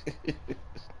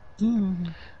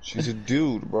 She's a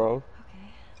dude, bro.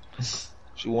 Okay.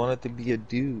 She wanted to be a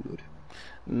dude.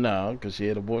 No, because she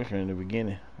had a boyfriend in the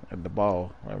beginning at the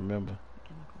ball. I remember.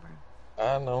 Chemical burn.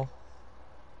 I know.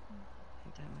 I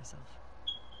hate that myself.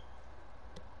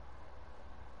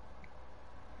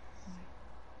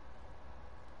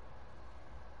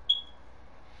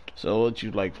 So, what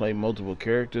you like? Play multiple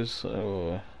characters,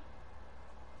 or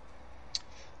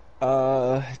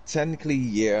Technically,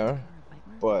 yeah,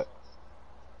 but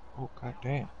oh god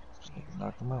damn,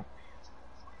 knocked him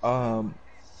out.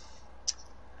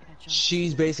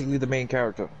 She's basically the main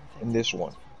character in this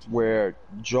one, where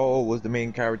Joel was the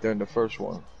main character in the first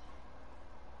one.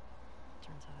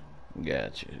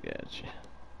 gotcha.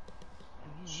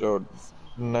 So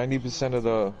 90% of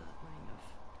the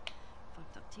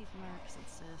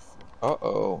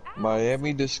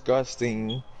Miami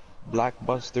disgusting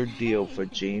blockbuster deal for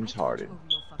James Harden.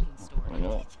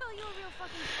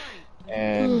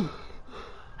 And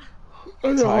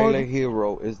Tyler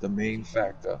Hero is the main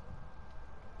factor.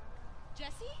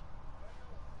 Jesse?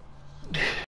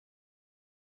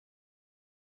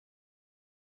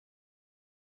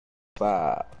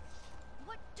 Five.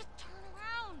 What? Just turn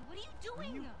around. What are you doing?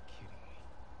 Are you kidding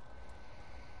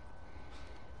me?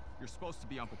 You're supposed to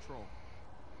be on patrol.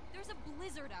 There's a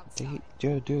blizzard outside.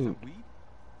 Dude, Is that weed?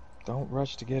 don't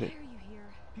rush to get Why it. are you here?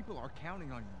 People are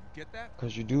counting on you. You get that?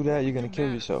 Cause you do that, you're gonna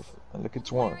kill yourself. And look,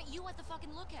 it's Why one. aren't you at the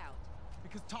fucking lookout?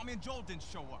 Because Tommy and Joel didn't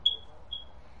show up.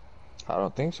 I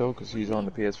don't think so, cause he's on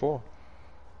the PS4.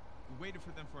 We waited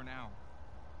for them for an hour.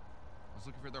 I was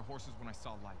looking for their horses when I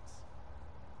saw lights.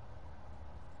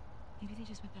 Maybe they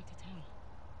just went back to town.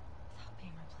 Without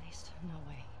being replaced? No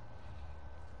way.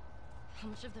 How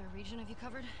much of their region have you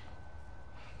covered?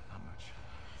 Not much.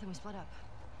 Then we split up.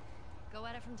 Go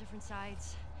at it from different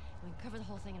sides. We can cover the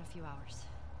whole thing in a few hours.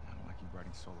 I don't like you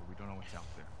riding solo. We don't know what's out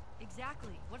there.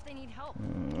 Exactly. What if they need help?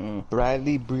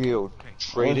 Bradley Beal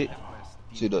traded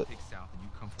to the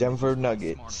Denver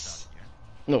Nuggets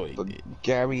No, he for did.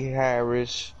 Gary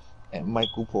Harris and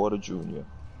Michael Porter Jr.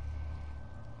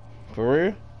 For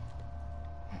real?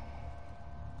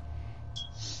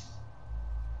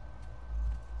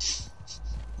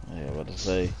 Yeah, what to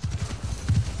say?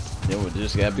 They would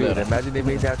just got Dude, better. imagine they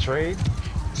made that trade.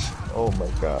 Oh my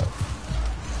god.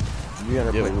 You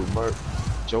gotta play with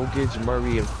Jokic,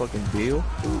 Murray, and fucking Beal.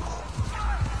 Oof.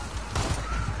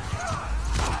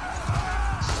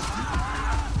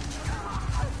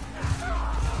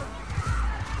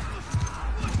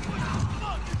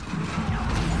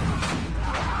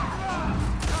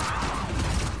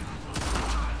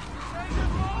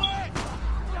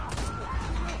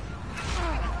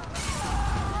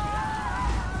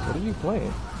 What are you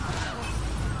playing?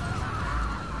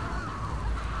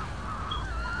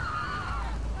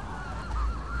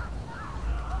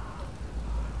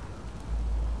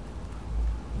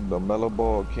 The mellow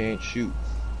ball can't shoot.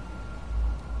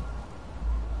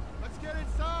 Let's get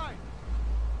inside!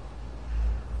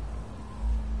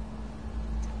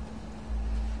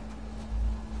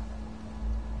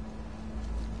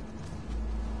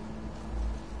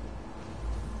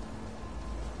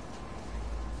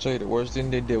 Tell you the worst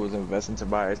thing they did was invest in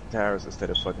Tobias Harris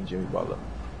instead of fucking Jimmy Butler.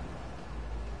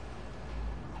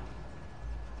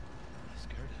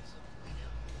 Scared us.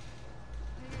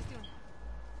 What are you guys doing?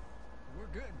 We're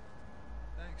good.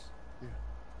 Thanks. Yeah.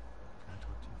 Can I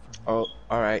talk to you for a Oh,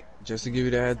 alright. Just to give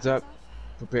you the heads up,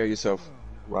 prepare yourself.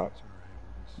 Rob.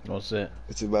 What's that?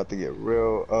 It's about to get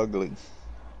real ugly.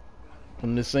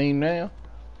 From the scene now?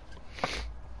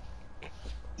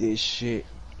 This shit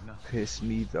pissed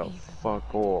me the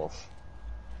fuck off.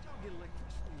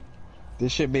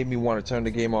 This shit made me want to turn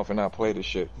the game off and not play this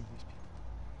shit. How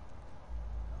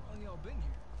long y'all been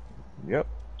here? Yep.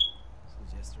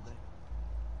 Since yesterday.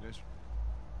 Yes.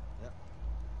 Yep.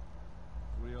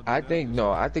 I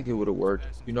think it would have worked.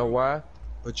 You know why?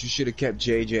 But you should have kept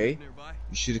JJ.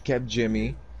 You should have kept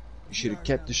Jimmy. You should have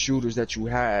kept the shooters that you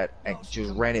had and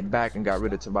just ran it back and got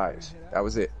rid of Tobias. That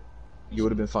was it. You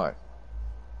would have been fine.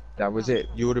 That was it.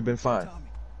 You would have been fine. Tommy,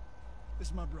 this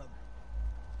is my brother.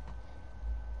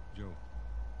 Joe.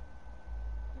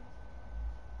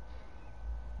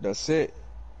 That's it.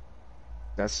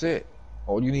 That's it.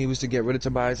 All you need was to get rid of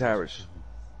Tobias Harris.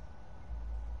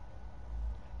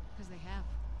 Because they have.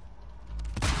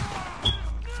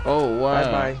 Oh, wow.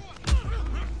 Bye bye.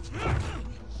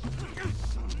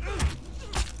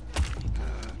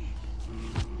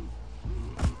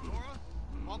 Laura,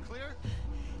 all clear?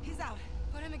 He's out.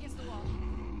 Put him against the wall.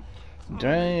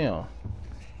 Damn.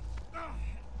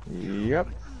 Yep.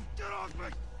 Get off me!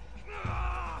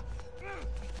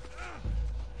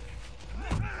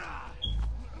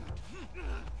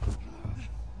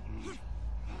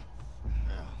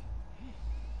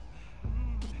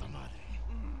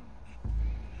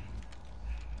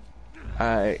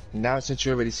 Alright, now since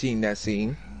you already seen that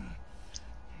scene,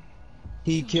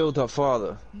 he killed her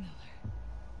father.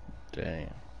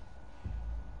 Damn.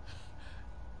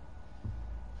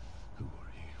 Who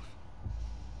are you?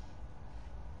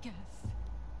 Guess.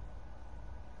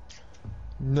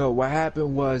 No, what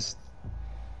happened was,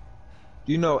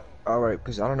 you know, alright,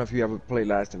 because I don't know if you ever played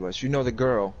Last of Us. You know the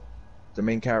girl, the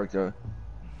main character,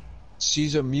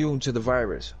 she's immune to the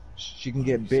virus. She can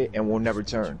get bit and will never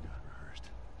turn.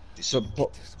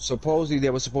 Supposedly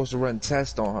they were supposed to run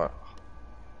tests on her.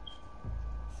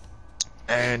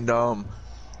 And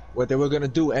what they were gonna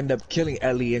do end up killing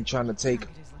Ellie and trying to take,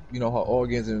 you know, her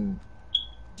organs, and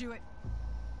Do it.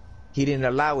 he didn't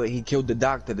allow it. He killed the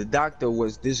doctor. The doctor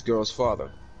was this girl's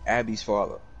father, Abby's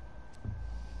father.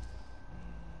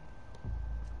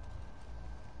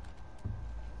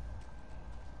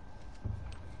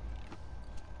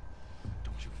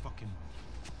 Don't you fucking...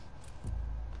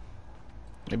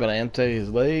 You better amputate his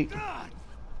leg.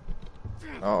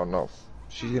 Oh no,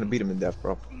 she's gonna beat him to death,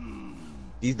 bro.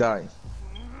 He's dying.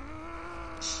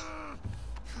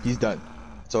 He's done.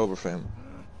 It's over for him.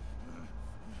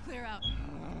 Clear out.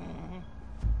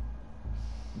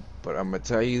 But I'm gonna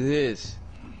tell you this,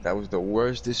 that was the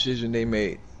worst decision they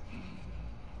made.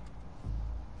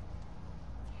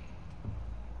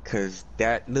 Cause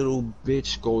that little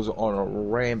bitch goes on a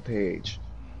rampage.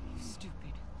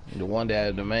 Stupid. The one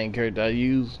that the main character I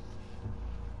use.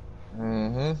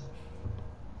 Mm-hmm.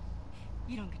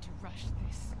 You don't get to rush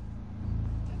this.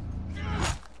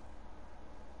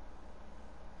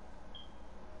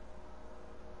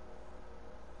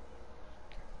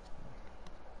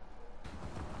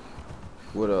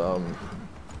 With a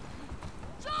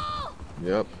Joel!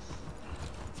 Yep.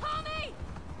 Tommy!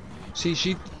 See,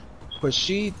 she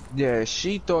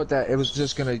thought that it was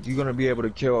just you're gonna be able to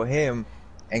kill him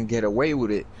and get away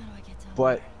with it. How do I get to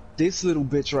But this little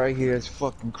bitch right here is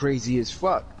fucking crazy as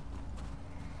fuck.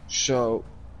 So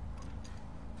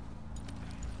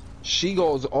she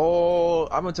goes all.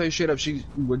 I'm gonna tell you straight up.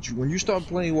 When you start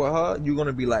playing with her, you're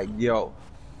gonna be like, yo.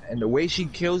 And the way she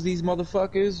kills these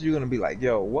motherfuckers, you're gonna be like,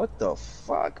 yo, what the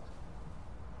fuck?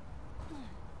 Please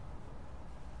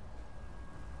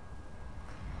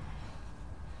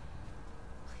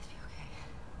be okay.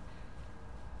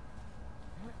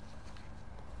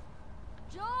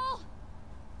 Joel!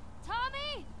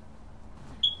 Tommy!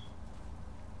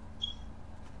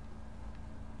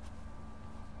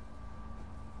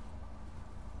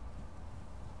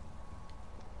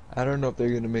 I don't know if they're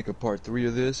gonna make a part 3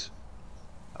 of this.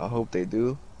 I hope they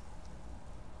do.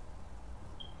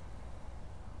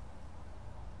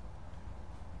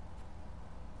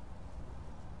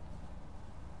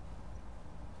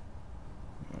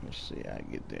 Let me see how I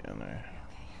get down there.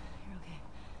 You're okay.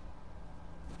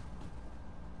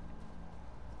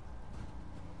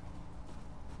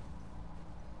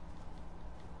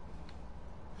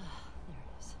 There it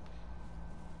is.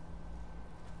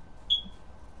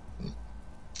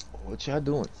 What y'all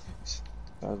doing?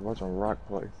 I was watching Rock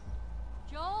play.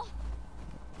 Joel?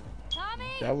 Tommy?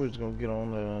 I was gonna get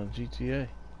on GTA.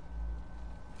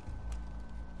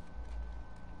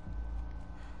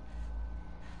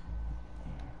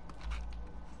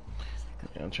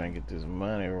 Yeah, I'm trying to get this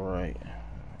money right.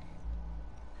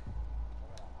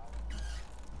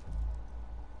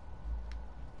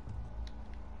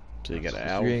 So you got an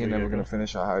hour. You ain't never gonna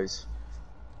finish our heist.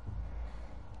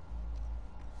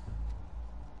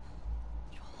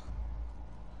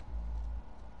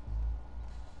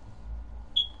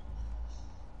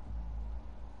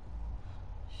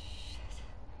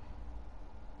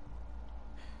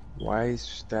 Why is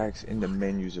Stacks in the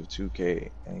menus of 2K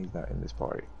and he's not in this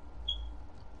party?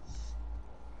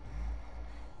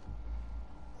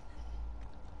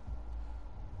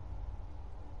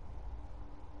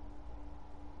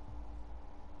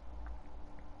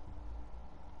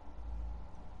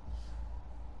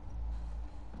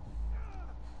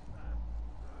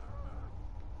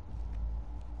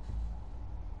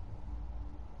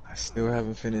 I still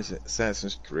haven't finished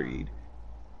Assassin's Creed.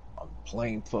 I'm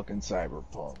playing fucking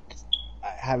Cyberpunk. I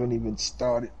haven't even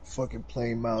started fucking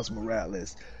playing Miles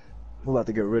Morales. I'm about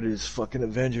to get rid of this fucking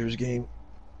Avengers game.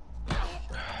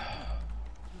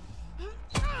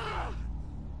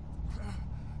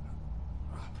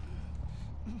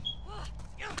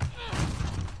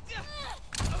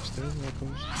 Pin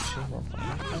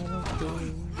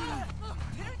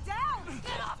her down!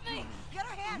 Get off me! Get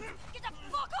her hands! Get the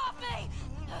fuck off me!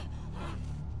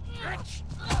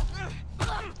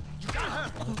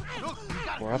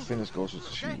 Well, I finished Ghost of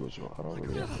Tsushima, so I don't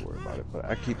really have to worry about it. But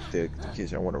I keep the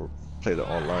kids. I want to play the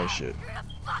online shit. You're gonna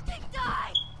fucking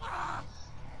die!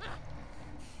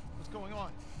 What's going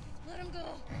on? Let him go.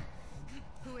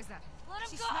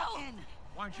 She snuck in.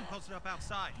 Why aren't you posted up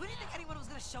outside? We didn't think anyone was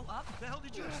gonna show up. What the hell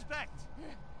did you expect?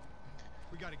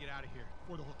 We gotta get out of here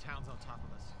before the whole town's on top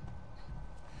of us.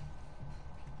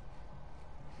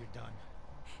 You're done.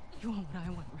 You want what I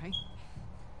want, right?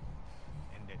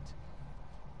 End it.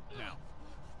 Now.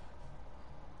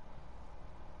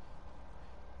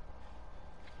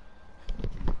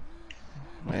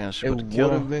 Man, she It would would kill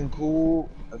have him. been cool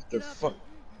if the fuck.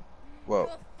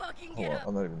 Well, Fucking hold on,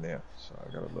 I'm not even there, so I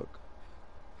gotta look.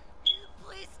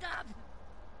 Please stop.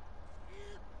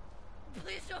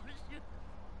 Please don't shoot.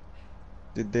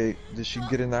 Did she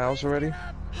get in the house already?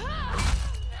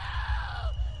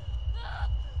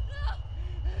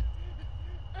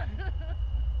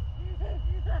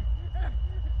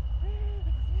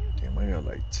 Damn, I got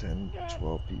like 10,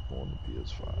 12 people on the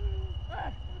PS5.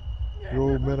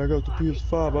 Yo, man, I got the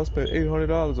PS5. I spent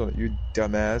 $800 on it. You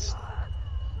dumbass.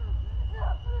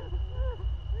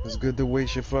 It's good to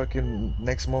waste your fucking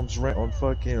next month's rent on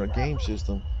fucking a game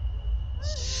system.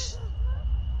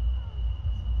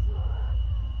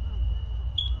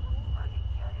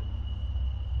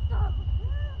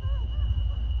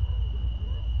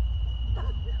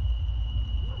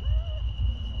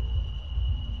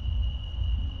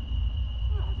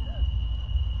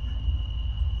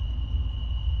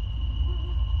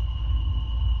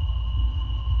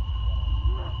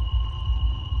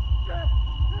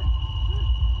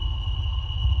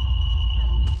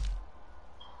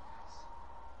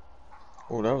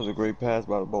 Oh, that was a great pass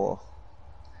by the ball.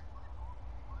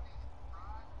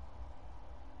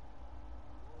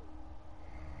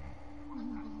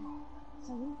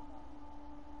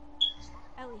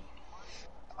 Ellie.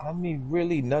 I mean,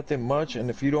 really nothing much. And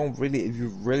if you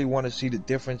really want to see the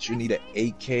difference, you need an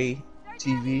 8K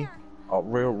TV, a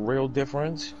real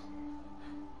difference.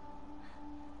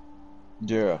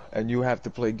 Yeah, and you have to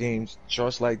play games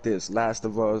just like this: Last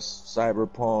of Us,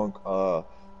 Cyberpunk,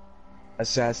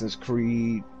 Assassin's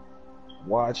Creed,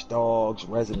 Watch Dogs,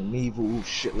 Resident Evil,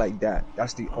 shit like that.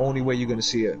 That's the only way you're gonna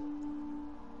see it.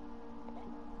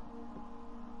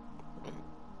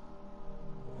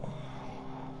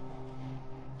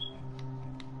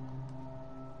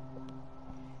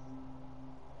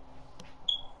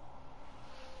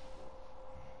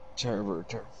 Terrible.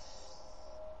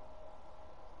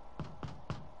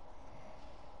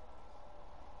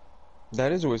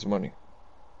 That is always money.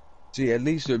 See, at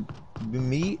least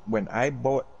me, when I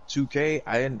bought 2K,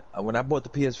 when I bought the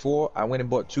PS4, I went and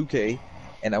bought 2K,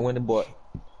 and I went and bought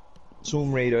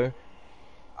Tomb Raider.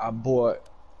 I bought,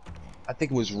 I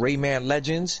think it was Rayman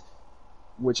Legends,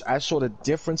 which I saw the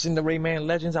difference in the Rayman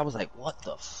Legends. I was like, what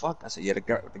the fuck? I said, yeah, the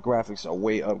graphics are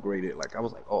way upgraded. Like, I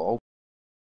was like, oh, okay.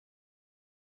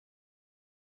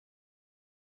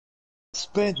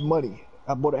 Spent money.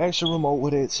 I bought an extra remote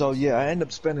with it, so yeah, I ended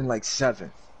up spending like $7. Yeah.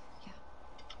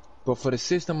 But for the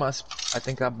system, I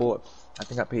think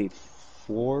I paid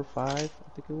 4 or 5, I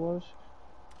think it was,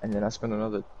 and then I spent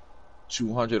another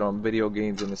 $200 on video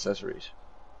games and accessories.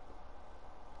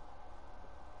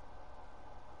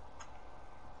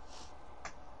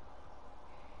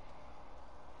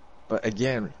 But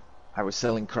again, I was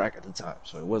selling crack at the time,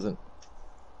 so it wasn't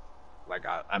like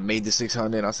I made the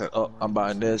 600 and I said, oh, I'm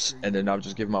buying this, and then I'll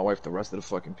just give my wife the rest of the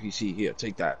fucking PC. Here,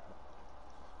 take that.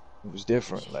 It was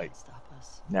different. Like,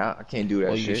 now I can't do that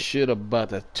Well, shit. you should have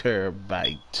bought a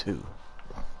terabyte too.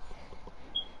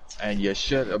 And you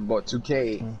should have bought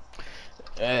 2K.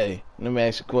 Hey, let me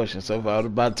ask you a question. So if I would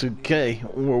have bought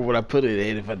 2K, where would I put it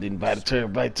at if I didn't buy the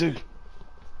terabyte too?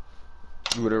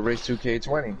 You would have raised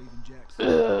 2K20.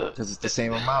 Because it's the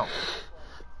same amount.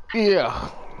 Yeah.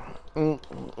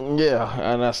 Yeah,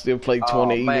 and I still play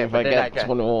 20 even if I got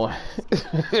 21.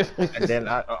 And then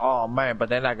but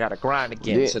then I gotta grind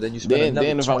again. So then you spend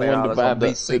another $20 on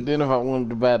basic. Then if I wanted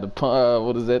to buy the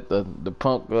what is that, the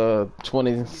Punk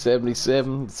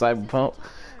 2077 Cyberpunk,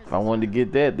 if I wanted to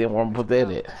get that, then where I'm gonna put that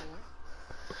at?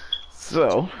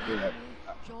 So,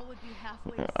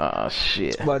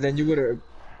 shit. Well, then you would have,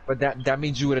 but that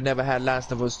means you would have never had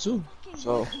Last of Us 2.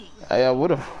 So I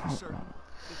would have.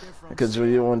 Because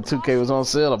when 2K was on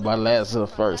sale, I bought Last of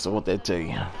Us first. So what that tell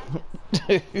you?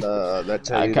 that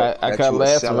tell you I caught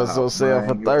Last of Us on sale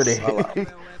for 30. What are you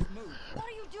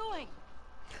doing?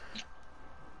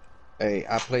 Hey,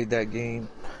 I played that game.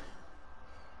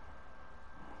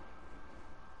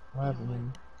 What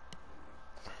happened?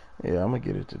 Yeah, I'm gonna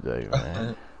get it today,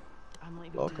 man.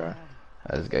 Okay.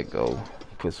 I just gotta go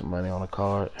put some money on a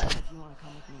card. If you want to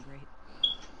come with me, great.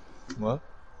 What?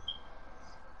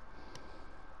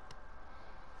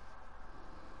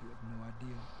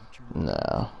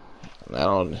 No, I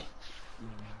don't.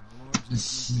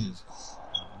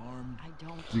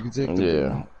 You can take the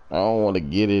Yeah, I don't want to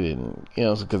get it, and you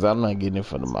know, because I'm not getting it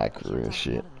for the I can't micro and talk me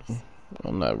shit. out of this.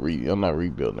 I'm not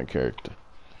rebuilding the character.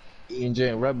 E&J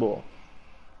and Red Bull.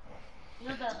 You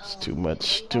know the It's the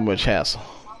lady too barber? much hassle.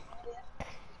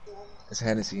 It's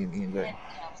Hennessy and E&J. Yeah,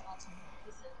 I was about to.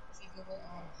 He said if you give it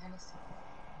Hennessy.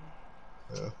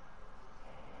 Yeah.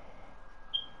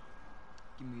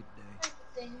 Give me a day.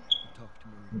 Thing. I'll talk to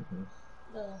Maria.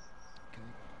 The Okay?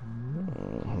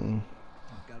 Hmm.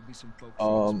 Gotta be some folks in this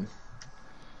one.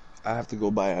 I have to go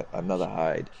buy another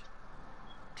hide.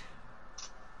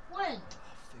 when? I'll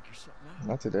figure something out.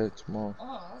 Not today, tomorrow. Oh,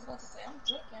 I was about to say I'm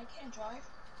drinking. I can't drive.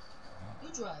 You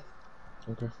drive.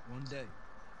 Okay. One day.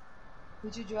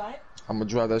 Would you drive? I'm gonna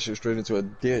drive that shit straight into a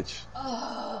ditch. You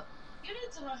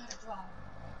need to learn how to drive.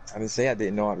 I didn't say I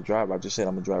didn't know how to drive. I just said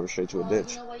I'm gonna drive it straight to a Well,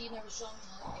 ditch. you know what? You never showed me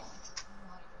how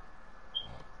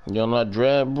if you know how to drive. You not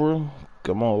drive, bro?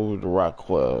 Come on over to Rock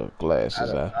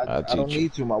Glasses. I'll I don't teach you.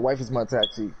 need to. My wife is my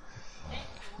taxi.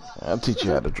 I'll teach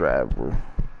you how to drive, bro.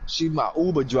 She's my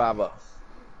Uber driver.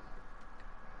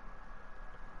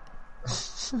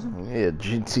 Yeah,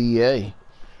 GTA.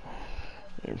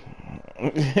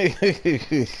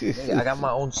 Hey, I got my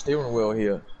own steering wheel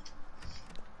here.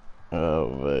 Oh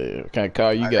man, what kind of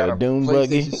car you I got? A got a dune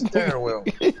buggy? PlayStation steering wheel.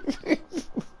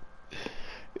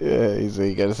 Yeah, he said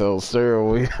he got his own steering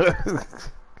wheel.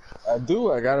 I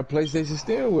do. I got a PlayStation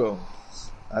steering wheel.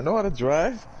 I know how to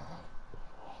drive.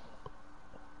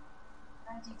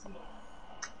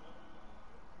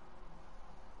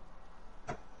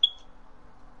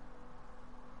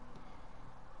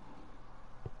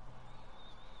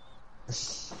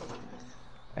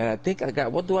 And I think I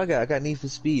got, what do I got? I got Need for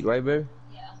Speed, right, babe?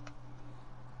 Yeah.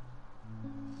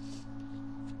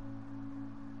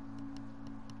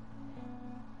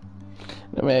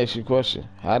 Let me ask you a question.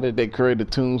 How did they create a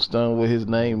tombstone with his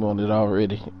name on it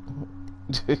already?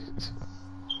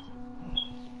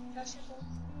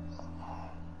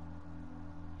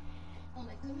 Oh,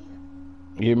 like, come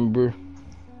here. You remember?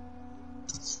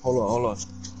 Hold on, hold on.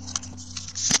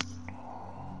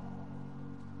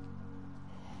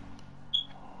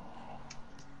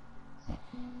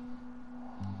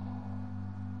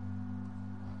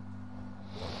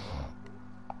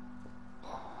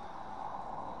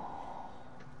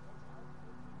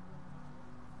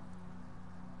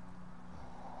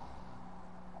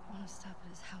 I want to stop at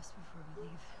his house before we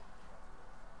leave.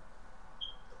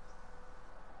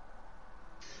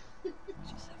 We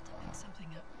just have to make something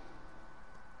up.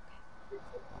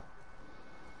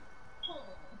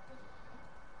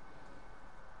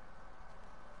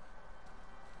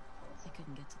 They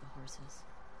couldn't get to the horses.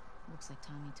 Looks like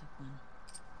Tommy took one.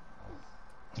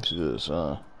 Good,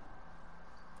 son.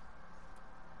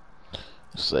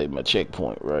 Save my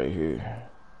checkpoint right here.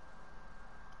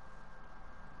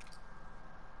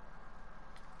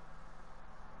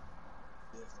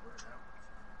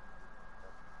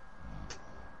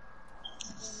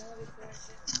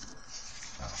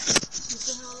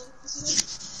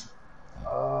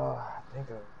 I think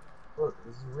look,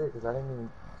 this is weird because I didn't even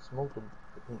smoke the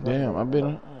Damn, I've been.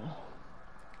 Now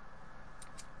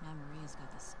Maria's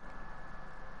got this